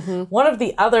before. One of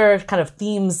the other kind of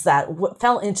themes that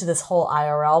fell into this whole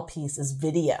IRL piece is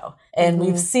video. And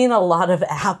we've seen a lot of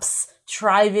apps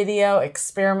try video,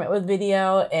 experiment with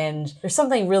video, and there's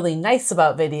something really nice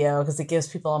about video because it gives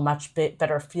people a much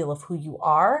better feel of who you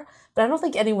are. But I don't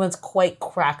think anyone's quite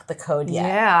cracked the code yet.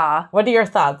 Yeah. What are your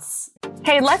thoughts?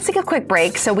 Hey, let's take a quick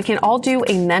break so we can all do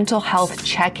a mental health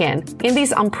check-in. In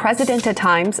these unprecedented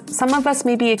times, some of us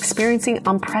may be experiencing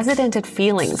unprecedented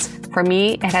feelings. For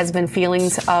me, it has been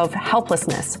feelings of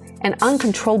helplessness and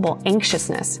uncontrollable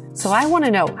anxiousness. So I want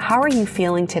to know, how are you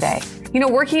feeling today? You know,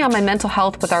 working on my mental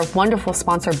health with our wonderful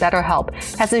sponsor, BetterHelp,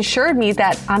 has ensured me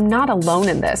that I'm not alone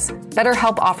in this.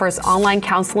 BetterHelp offers online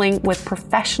counseling with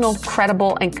professional,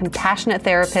 credible, and compassionate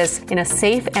therapists in a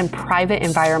safe and private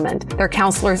environment. Their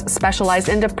counselors specialize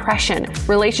in depression,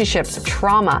 relationships,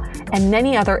 trauma, and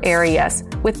many other areas.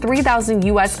 With 3,000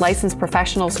 U.S. licensed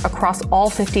professionals across all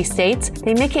 50 states,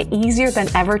 they make it easier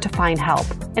than ever to find help.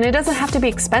 And it doesn't have to be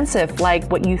expensive like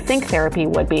what you think therapy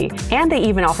would be. And they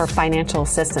even offer financial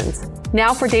assistance.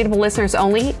 Now for Dateable listeners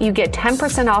only, you get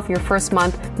 10% off your first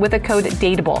month with the code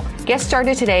DATEABLE. Get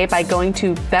started today by going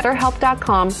to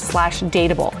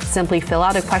betterhelp.com/dateable. Simply fill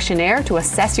out a questionnaire to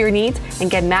assess your needs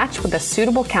and get matched with a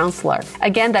suitable counselor.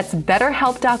 Again, that's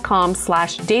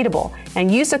betterhelp.com/dateable and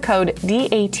use the code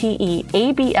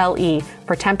DATEABLE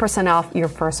for 10% off your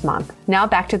first month. Now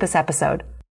back to this episode.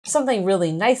 Something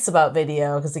really nice about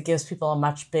video because it gives people a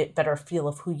much better feel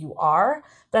of who you are.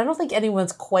 But I don't think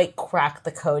anyone's quite cracked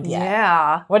the code yet.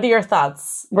 Yeah. What are your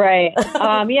thoughts? Right.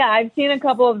 Yeah, I've seen a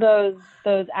couple of those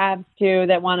apps too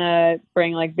that want to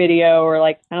bring like video or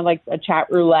like kind of like a chat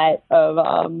roulette of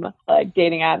like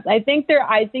dating apps. I think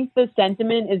the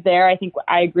sentiment is there. I think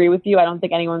I agree with you. I don't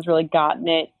think anyone's really gotten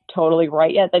it totally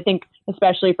right yet. I think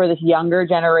especially for this younger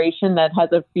generation that has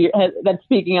that's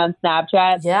speaking on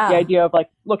Snapchat, the idea of like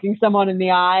looking someone in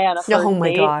the eye on a first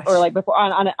date or like before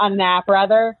on an app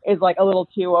rather is like a little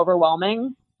too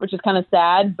overwhelming, which is kind of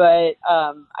sad, but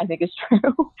I think it's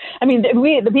true. I mean,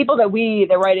 the people that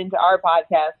write into our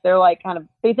podcast, they're like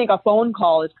they think a phone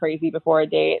call is crazy before a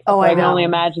date. Oh, so I can only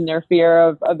imagine their fear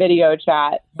of a video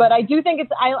chat. But I do think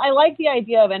I like the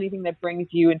idea of anything that brings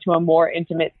you into a more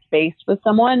intimate space with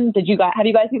someone. Have you guys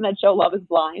seen that show Love is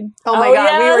Blind? Oh my God,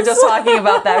 yes. We were just talking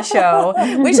about that show,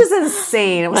 which is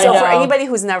insane. So for anybody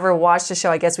who's never watched the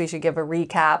show, I guess we should give a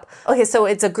recap. Okay, so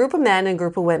it's a group of men and a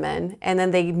group of women, and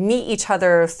then they meet each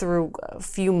other through a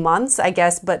few months, I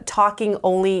guess, but talking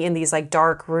only in these like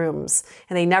dark rooms,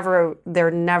 and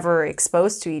they're never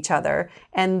exposed to each other.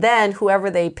 And then whoever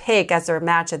they pick as their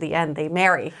match at the end, they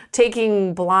marry,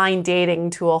 taking blind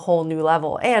dating to a whole new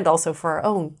level, and also for our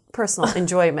own personal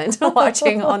enjoyment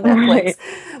watching on Netflix.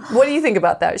 What do you think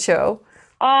about that show?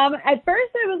 At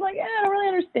first I was like, I don't really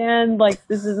understand. Like,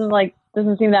 this isn't like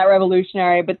doesn't seem that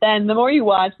revolutionary. But then the more you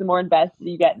watch, the more invested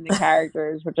you get in the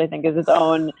characters, which I think is its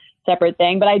own separate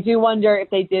thing. But I do wonder if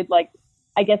they did like,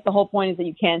 I guess the whole point is that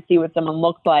you can't see what someone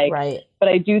looks like. Right. But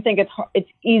I do think it's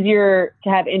easier to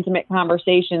have intimate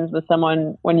conversations with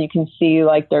someone when you can see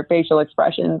like their facial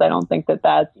expressions. I don't think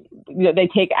that's, they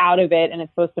take out of it and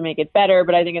it's supposed to make it better.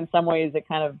 But I think in some ways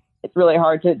it's really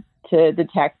hard to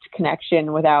detect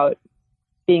connection without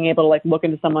being able to like look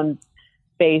into someone's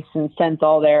face and sense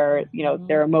all their,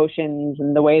 their emotions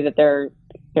and the way that they're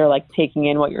like taking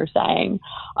in what you're saying.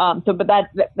 But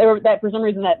that for some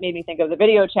reason that made me think of the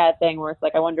video chat thing where it's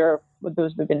like, I wonder would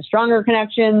those have been stronger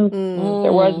connections? If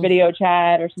there was video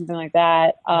chat or something like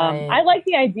that. I like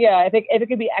the idea. If it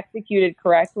could be executed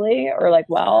correctly or like,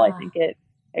 I think it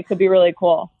could be really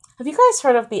cool. Have you guys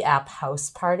heard of the app House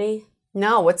Party?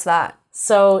 No, what's that?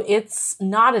 So it's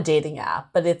not a dating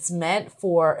app, but it's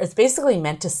basically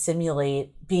meant to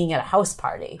simulate being at a house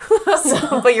party.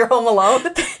 But you're home alone?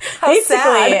 Basically.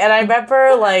 Sad. And I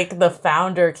remember like the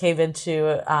founder came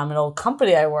into an old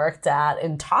company I worked at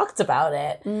and talked about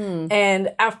it. And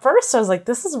at first I was like,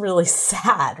 this is really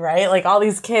sad, right? Like all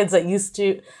these kids that used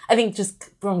to, I think just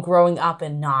from growing up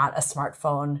in not a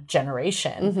smartphone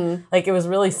generation, like it was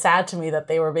really sad to me that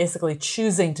they were basically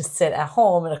choosing to sit at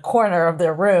home in a corner of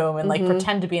their room and like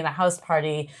pretend to be in a house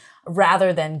party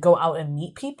rather than go out and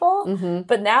meet people.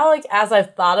 But now, like, as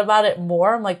I've thought about it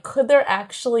more, I'm like, could there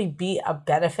actually be a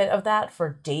benefit of that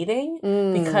for dating?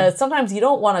 Because sometimes you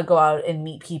don't want to go out and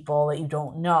meet people that you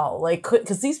don't know. Like,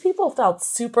 because these people felt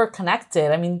super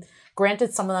connected. I mean,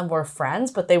 granted, some of them were friends,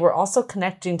 but they were also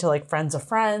connecting to like friends of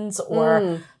friends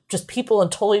or just people in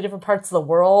totally different parts of the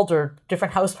world or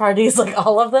different house parties, like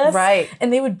all of this. Right.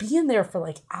 And they would be in there for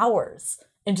like hours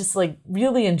and just like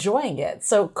really enjoying it.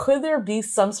 So could there be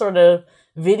some sort of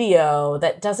video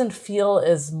that doesn't feel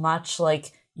as much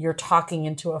like you're talking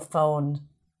into a phone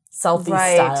selfie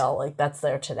style like that's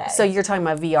there today? So you're talking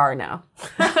about VR now.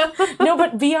 No,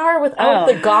 but VR without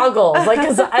the goggles. Like,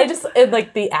 cause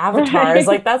like the avatars,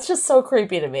 like that's just so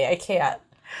creepy to me. I can't.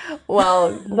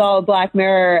 Well, it's all a Black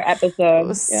Mirror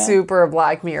episode. Super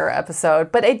Black Mirror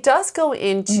episode. But it does go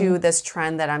into this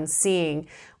trend that I'm seeing,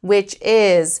 which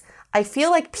is I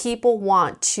feel like people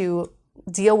want to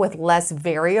deal with less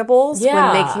variables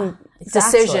when making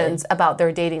decisions about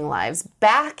their dating lives.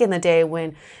 Back in the day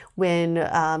when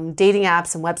dating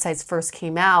apps and websites first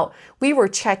came out, we were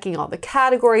checking all the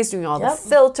categories, doing all the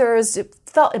filters. It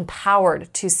felt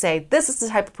empowered to say, this is the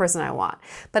type of person I want.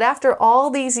 But after all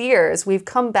these years, we've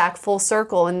come back full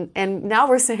circle and now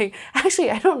we're saying,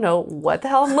 actually, I don't know what the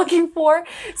hell I'm looking for.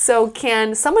 So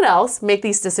can someone else make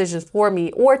these decisions for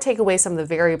me or take away some of the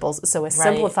variables so it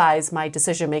simplifies my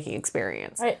decision-making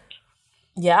experience? Right.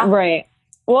 Yeah. Right.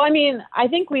 Well, I mean, I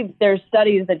think there's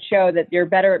studies that show that you're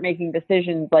better at making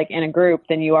decisions like in a group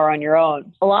than you are on your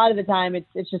own. A lot of the time,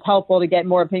 it's just helpful to get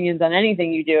more opinions on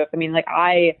anything you do. I mean, like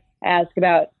I ask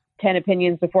about 10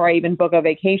 opinions before I even book a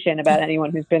vacation about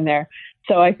anyone who's been there.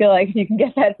 So I feel like if you can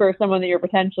get that for someone that you're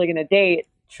potentially going to date,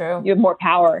 true, you have more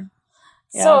power.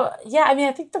 Yeah. So, yeah, I mean,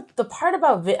 I think the part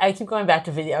about I keep going back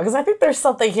to video because I think there's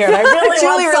something here and I really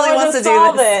Julie want really wants to do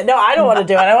solve this. it. No, I don't want to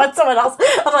do it. I want someone else.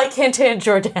 I'm like Hint and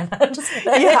Jordana. Just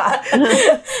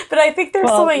yeah. But I think there's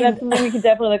something... That's something we can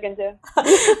definitely look into.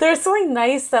 There's something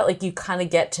nice that, like, you kind of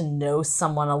get to know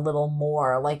someone a little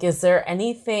more. Like, is there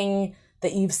anything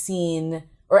that you've seen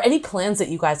or any plans that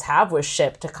you guys have with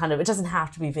Ship to kind of... It doesn't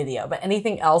have to be video, but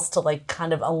anything else to, like,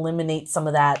 kind of eliminate some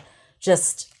of that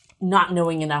just not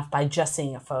knowing enough by just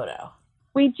seeing a photo?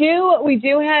 We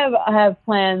do have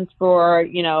plans for,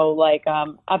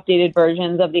 updated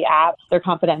versions of the app. They're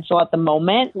confidential at the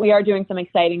moment. We are doing some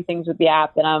exciting things with the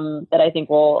app that I think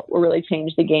will really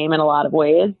change the game in a lot of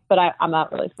ways, but I'm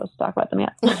not really supposed to talk about them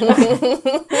yet.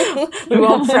 We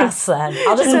won't press then.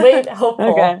 I'll just wait,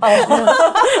 hopeful. Okay.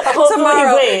 I'll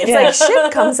tomorrow, wait. It's like Ship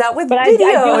comes out with video.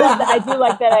 I do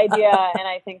like that idea, and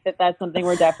I think that that's something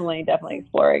we're definitely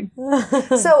exploring.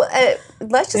 So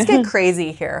let's just get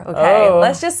crazy here, okay? Oh.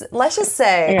 Let's just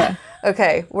say,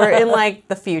 okay, we're in like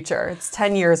the future. It's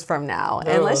 10 years from now.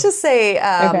 And let's just say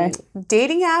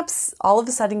dating apps all of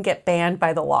a sudden get banned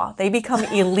by the law. They become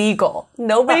illegal.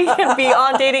 Nobody can be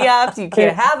on dating apps. You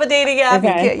can't have a dating app. You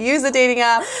can't use a dating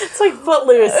app. It's like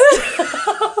Footloose.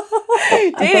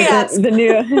 Dating apps. The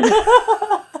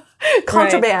new...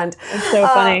 Contraband. It's so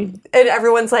funny. And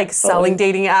everyone's like selling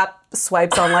dating app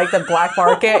swipes on like the black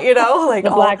market, you know, like the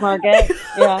black market.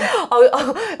 Yeah,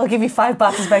 I'll give you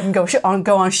 $5 if I can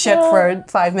go on ship for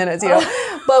 5 minutes, you know.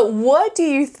 But what do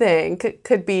you think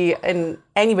could be, and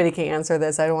anybody can answer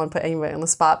this, I don't want to put anybody on the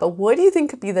spot, but what do you think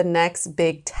could be the next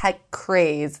big tech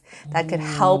craze that could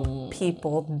help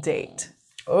people date?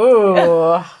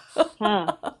 Ooh.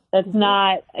 That's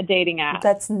not a dating app.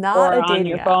 That's not a dating app. On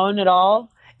your phone at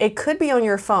all? It could be on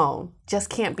your phone, just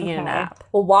can't be in an app.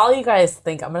 Well, while you guys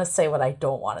think, I'm going to say what I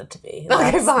don't want it to be.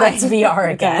 Okay, fine. That's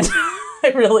VR again.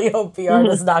 I really hope VR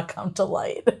does not come to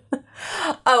light.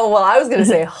 Oh, well, I was going to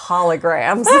say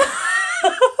holograms.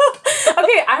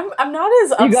 Okay, I'm not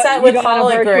as upset with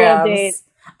holograms.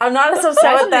 I'm not as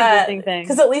upset with that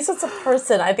because at least it's a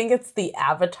person. I think it's the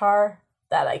avatar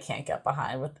that I can't get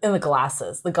behind in the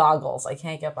glasses, the goggles. I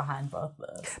can't get behind both of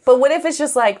those. But what if it's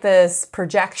just like this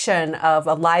projection of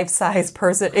a life-size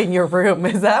person in your room?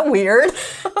 Is that weird?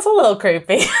 It's a little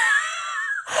creepy.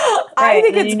 I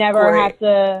think it's you never have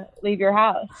to leave your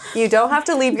house. You don't have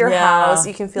to leave your house.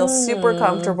 You can feel super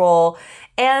comfortable.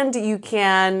 And you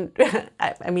can,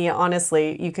 I mean,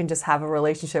 honestly, you can just have a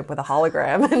relationship with a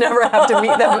hologram and never have to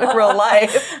meet them in real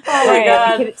life. Oh my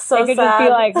God, it could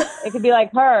sad. It could be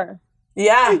like Her.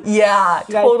 Yeah,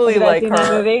 totally like Her.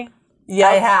 That movie? Yeah,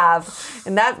 I have.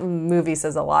 And that movie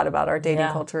says a lot about our dating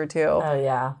culture too. Oh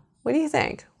yeah. What do you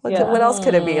think? What else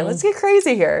could it be? Let's get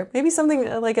crazy here. Maybe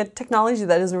something like a technology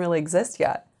that doesn't really exist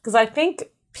yet. Because I think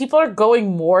people are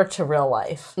going more to real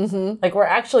life. Mm-hmm. Like we're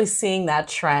actually seeing that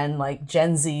trend. Like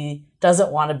Gen Z doesn't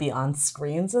want to be on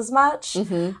screens as much.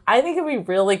 Mm-hmm. I think it'd be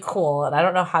really cool. And I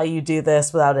don't know how you do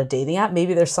this without a dating app.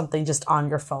 Maybe there's something just on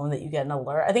your phone that you get an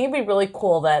alert. I think it'd be really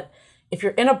cool that if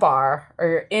you're in a bar or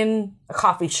you're in a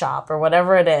coffee shop or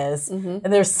whatever it is, and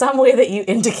there's some way that you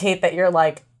indicate that you're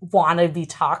like want to be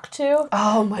talked to.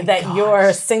 Oh my god. That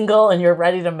you're single and you're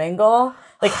ready to mingle.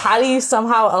 Like, how do you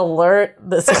somehow alert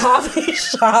this coffee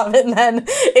shop and then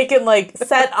it can, like,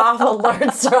 set off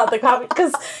alerts throughout the coffee?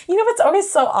 Because, you know, it's always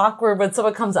so awkward when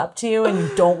someone comes up to you and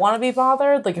you don't want to be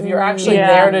bothered. Like, if you're actually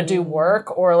there to do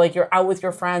work or, like, you're out with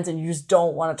your friends and you just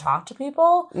don't want to talk to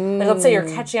people. Like, let's say you're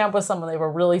catching up with someone, they have a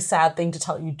really sad thing to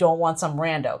tell you. You don't want some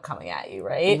rando coming at you,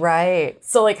 right? Right.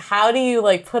 So, like, how do you,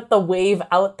 like, put the wave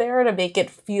out there to make it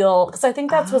feel... Because I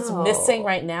think that's what's missing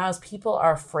right now is people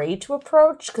are afraid to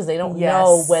approach because they don't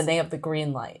know when they have the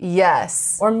green light.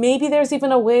 Yes. Or maybe there's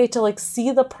even a way to like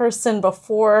see the person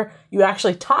before you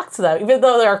actually talk to them. Even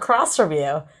though they're across from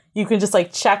you, you can just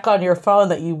like check on your phone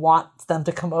that you want them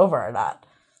to come over or not.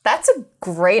 That's a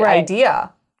great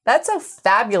idea. That's a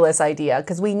fabulous idea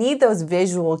because we need those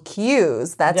visual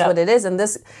cues. That's what it is. And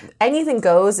anything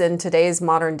goes in today's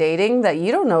modern dating that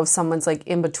you don't know if someone's like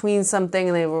in between something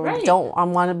and they don't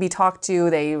want to be talked to.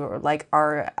 They like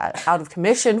are out of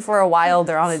commission for a while.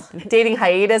 They're on a dating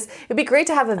hiatus. It'd be great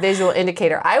to have a visual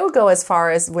indicator. I would go as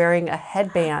far as wearing a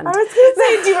headband. I was going to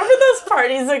say, do you remember those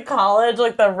parties in college?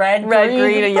 Like the red,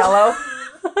 green, and yellow?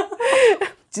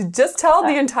 Just tell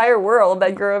the entire world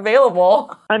that you're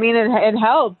available. I mean, it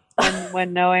helps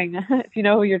when knowing if you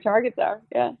know who your targets are.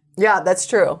 Yeah. Yeah, that's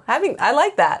true. I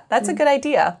like that. That's a good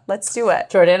idea. Let's do it.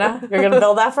 Jordana, you're going to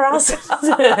build that for us?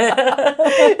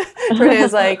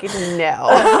 Jordana's like, no.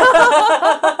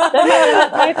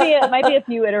 That might be a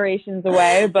few iterations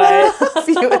away, but a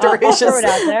few iterations. I'll throw it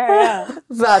out there. Yeah.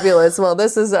 Fabulous. Well,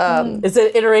 this is... Is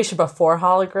it iteration before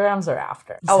holograms or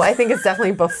after? Oh, I think it's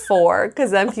definitely before,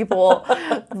 because then people,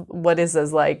 what is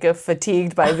this, like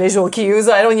fatigued by visual cues?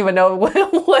 I don't even know what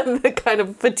the kind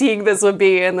of fatigue this would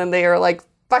be. And then they are like,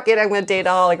 fuck it, I'm going to date a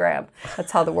hologram. That's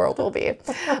how the world will be.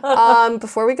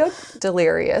 Before we go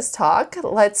delirious talk,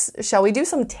 shall we do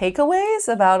some takeaways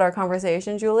about our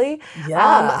conversation, Julie? Yeah.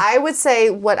 I would say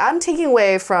what I'm taking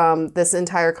away from this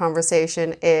entire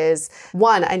conversation is,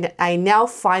 one, I now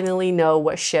finally know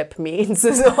what ship means.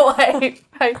 So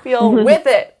I feel with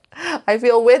it. I'm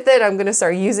going to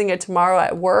start using it tomorrow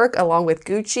at work along with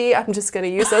Gucci. I'm just going to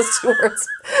use those two words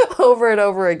over and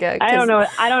over again. I don't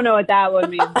know what that would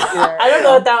mean either. I don't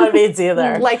know what that would mean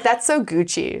either. Like, that's so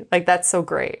Gucci. Like, that's so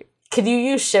great. Can you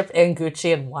use ship and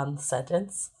Gucci in one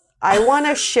sentence? I want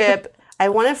to ship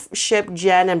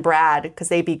Jen and Brad because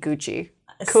they be Gucci.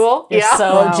 Cool? You're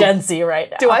so Gen Z right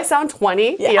now. Do I sound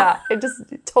 20? Yeah. It just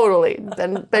totally.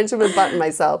 Benjamin Button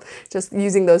myself, just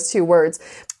using those two words.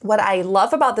 What I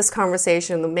love about this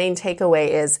conversation, the main takeaway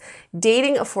is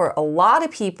dating for a lot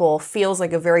of people feels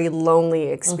like a very lonely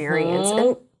experience.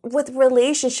 And with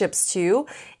relationships too.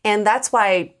 And that's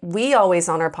why we always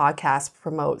on our podcast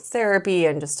promote therapy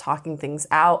and just talking things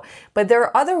out. But there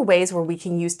are other ways where we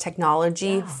can use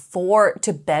technology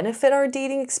to benefit our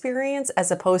dating experience,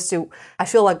 as opposed to, I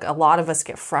feel like a lot of us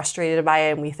get frustrated by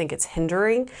it and we think it's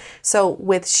hindering. So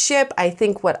with Ship, I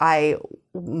think my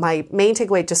main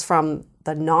takeaway just from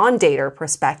the non-dater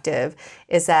perspective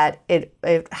is that it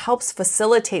helps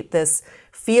facilitate this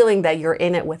feeling that you're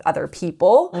in it with other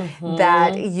people,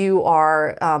 that you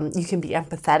are, you can be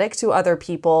empathetic to other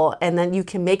people, and then you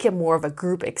can make it more of a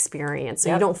group experience.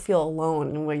 So you don't feel alone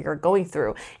in what you're going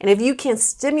through. And if you can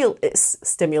simulate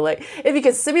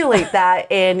that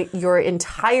in your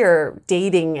entire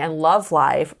dating and love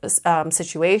life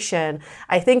situation,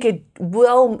 I think it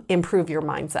will improve your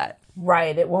mindset.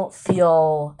 Right. It won't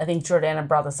feel, I think Jordana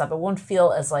brought this up, it won't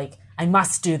feel as like, I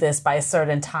must do this by a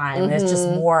certain time. It's just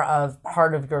more of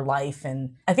part of your life.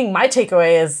 And I think my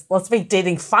takeaway is, let's make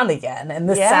dating fun again. And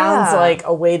this sounds like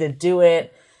a way to do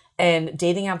it. And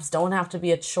dating apps don't have to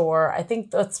be a chore. I think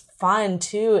that's fun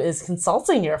too, is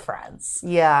consulting your friends.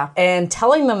 Yeah. And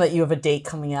telling them that you have a date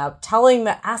coming up,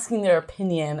 asking their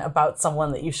opinion about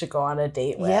someone that you should go on a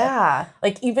date with. Yeah.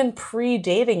 Like even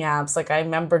pre-dating apps, like I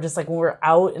remember just like when we were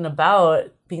out and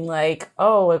about being like,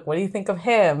 oh, like what do you think of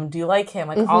him? Do you like him?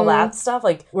 Like all that stuff.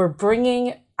 Like we're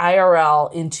bringing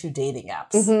IRL into dating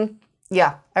apps.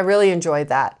 Yeah, I really enjoyed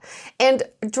that. And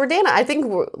Jordana, I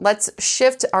think let's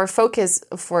shift our focus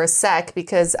for a sec,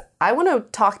 because I want to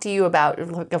talk to you about,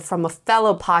 from a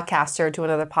fellow podcaster to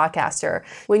another podcaster.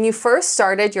 When you first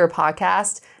started your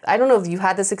podcast, I don't know if you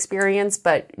had this experience,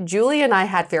 but Julie and I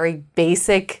had very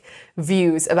basic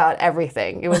views about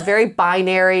everything. It was very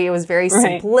binary. It was very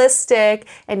simplistic.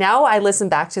 And now I listen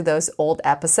back to those old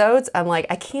episodes. I'm like,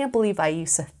 I can't believe I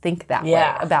used to think that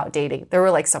way about dating. There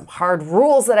were like some hard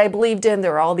rules that I believed in.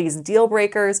 There were all these deal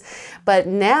breakers. But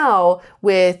now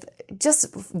with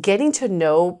just getting to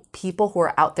know people who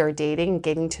are out there dating,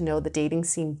 getting to know the dating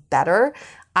scene better,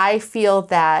 I feel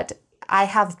that I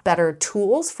have better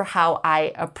tools for how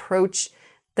I approach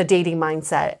the dating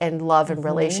mindset and love and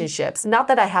relationships. Not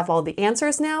that I have all the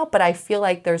answers now, but I feel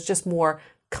like there's just more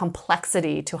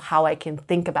complexity to how I can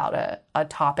think about a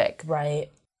topic. Right.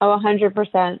 Oh,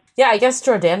 100%. Yeah, I guess,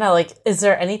 Jordana, like, is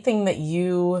there anything that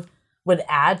you would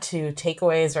add to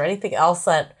takeaways or anything else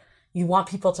that you want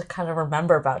people to kind of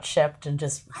remember about Shipped and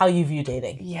just how you view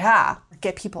dating? Yeah,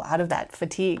 get people out of that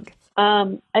fatigue.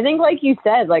 I think, like you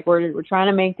said, like we're trying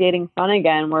to make dating fun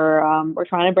again. We're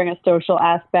trying to bring a social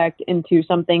aspect into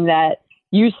something that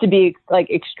used to be like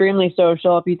extremely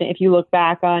social. If you look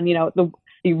back on, you know,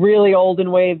 the really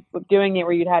olden way of doing it,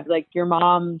 where you'd have like your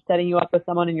mom setting you up with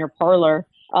someone in your parlor.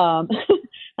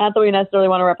 Not that we necessarily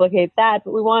want to replicate that,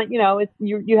 but we want, you know,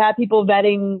 you have people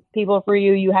vetting people for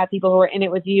you. You have people who are in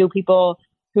it with you, people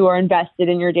who are invested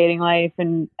in your dating life,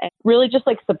 and really just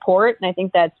like support. And I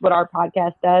think that's what our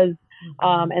podcast does.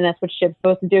 And that's what Ship's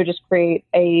supposed to do, just create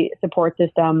a support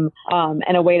system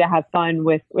and a way to have fun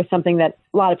with something that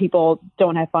a lot of people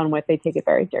don't have fun with. They take it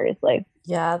very seriously.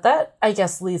 Yeah, that I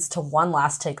guess leads to one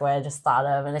last takeaway I just thought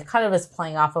of, and it kind of is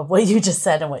playing off of what you just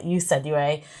said and what you said, Yue.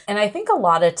 And I think a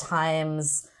lot of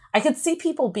times I could see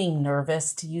people being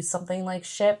nervous to use something like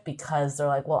Ship because they're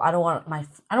like, well, I don't want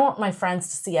my friends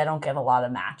to see I don't get a lot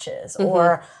of matches,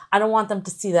 or I don't want them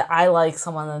to see that I like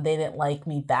someone and they didn't like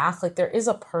me back. Like there is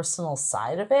a personal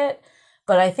side of it.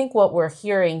 But I think what we're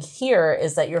hearing here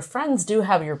is that your friends do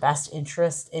have your best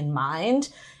interest in mind,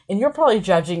 and you're probably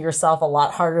judging yourself a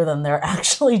lot harder than they're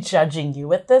actually judging you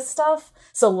with this stuff.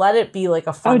 So let it be like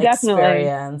a fun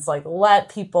experience. Like let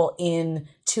people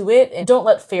into it, and don't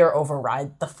let fear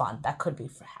override the fun that could be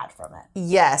had from it.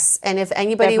 Yes. And if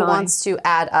anybody wants to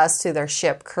add us to their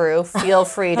Ship crew, feel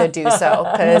free to do so,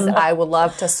 because I would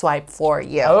love to swipe for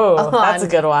you. Oh, that's a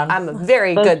good one. I'm a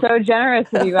very good. So generous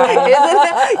of you guys.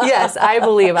 Yes, I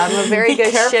believe I'm a very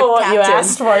good Ship careful what captain. You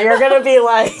asked for. You're going to be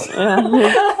like,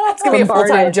 it's going to be a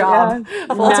full-time job.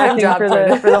 A full-time job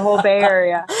for the whole Bay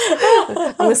Area.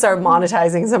 I'm going to start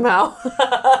monetizing somehow.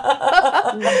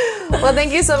 Well,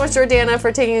 thank you so much, Jordana,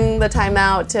 for taking the time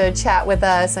out to chat with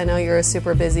us. I know you're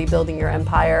super busy building your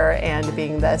empire and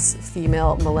being this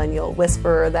female millennial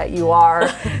whisperer that you are.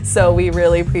 So we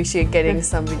really appreciate getting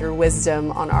some of your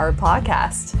wisdom on our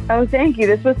podcast. Oh, thank you.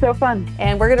 This was so fun.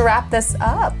 And we're going to wrap this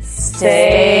up.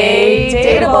 Stay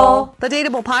dateable. The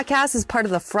Dateable Podcast is part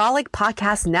of the Frolic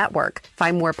Podcast Network.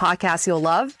 Find more podcasts you'll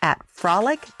love at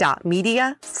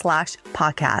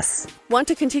frolic.media/podcasts. Want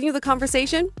to continue the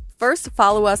conversation? First,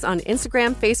 follow us on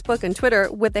Instagram, Facebook, and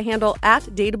Twitter with the handle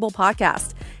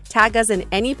 @DateablePodcast. Tag us in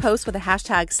any post with the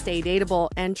hashtag StayDateable,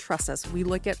 and trust us, we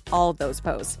look at all of those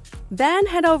posts. Then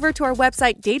head over to our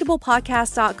website,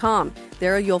 dateablepodcast.com.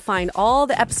 There you'll find all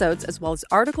the episodes as well as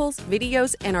articles,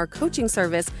 videos, and our coaching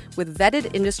service with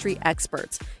vetted industry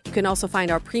experts. You can also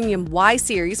find our premium Why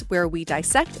series, where we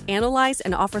dissect, analyze,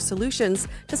 and offer solutions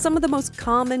to some of the most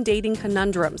common dating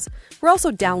conundrums. We're also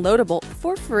downloadable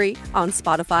for free on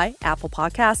Spotify, Apple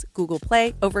Podcasts, Google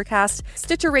Play, Overcast,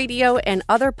 Stitcher Radio, and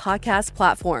other podcast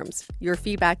platforms. Your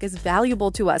feedback is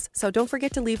valuable to us, so don't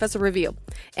forget to leave us a review.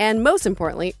 And most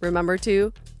importantly, remember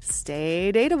to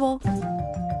stay dateable.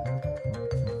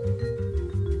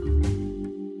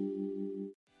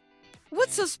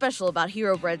 What's so special about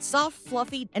Hero Bread's soft,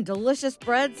 fluffy, and delicious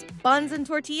breads, buns, and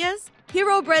tortillas?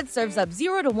 Hero Bread serves up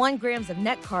 0 to 1 grams of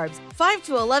net carbs, 5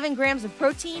 to 11 grams of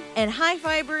protein, and high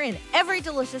fiber in every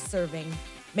delicious serving.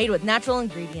 Made with natural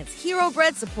ingredients, Hero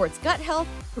Bread supports gut health,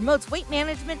 promotes weight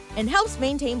management, and helps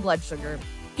maintain blood sugar.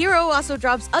 Hero also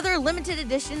drops other limited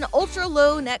edition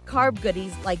ultra-low net carb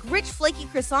goodies like rich flaky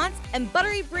croissants and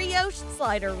buttery brioche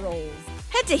slider rolls.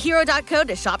 Head to hero.co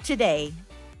to shop today.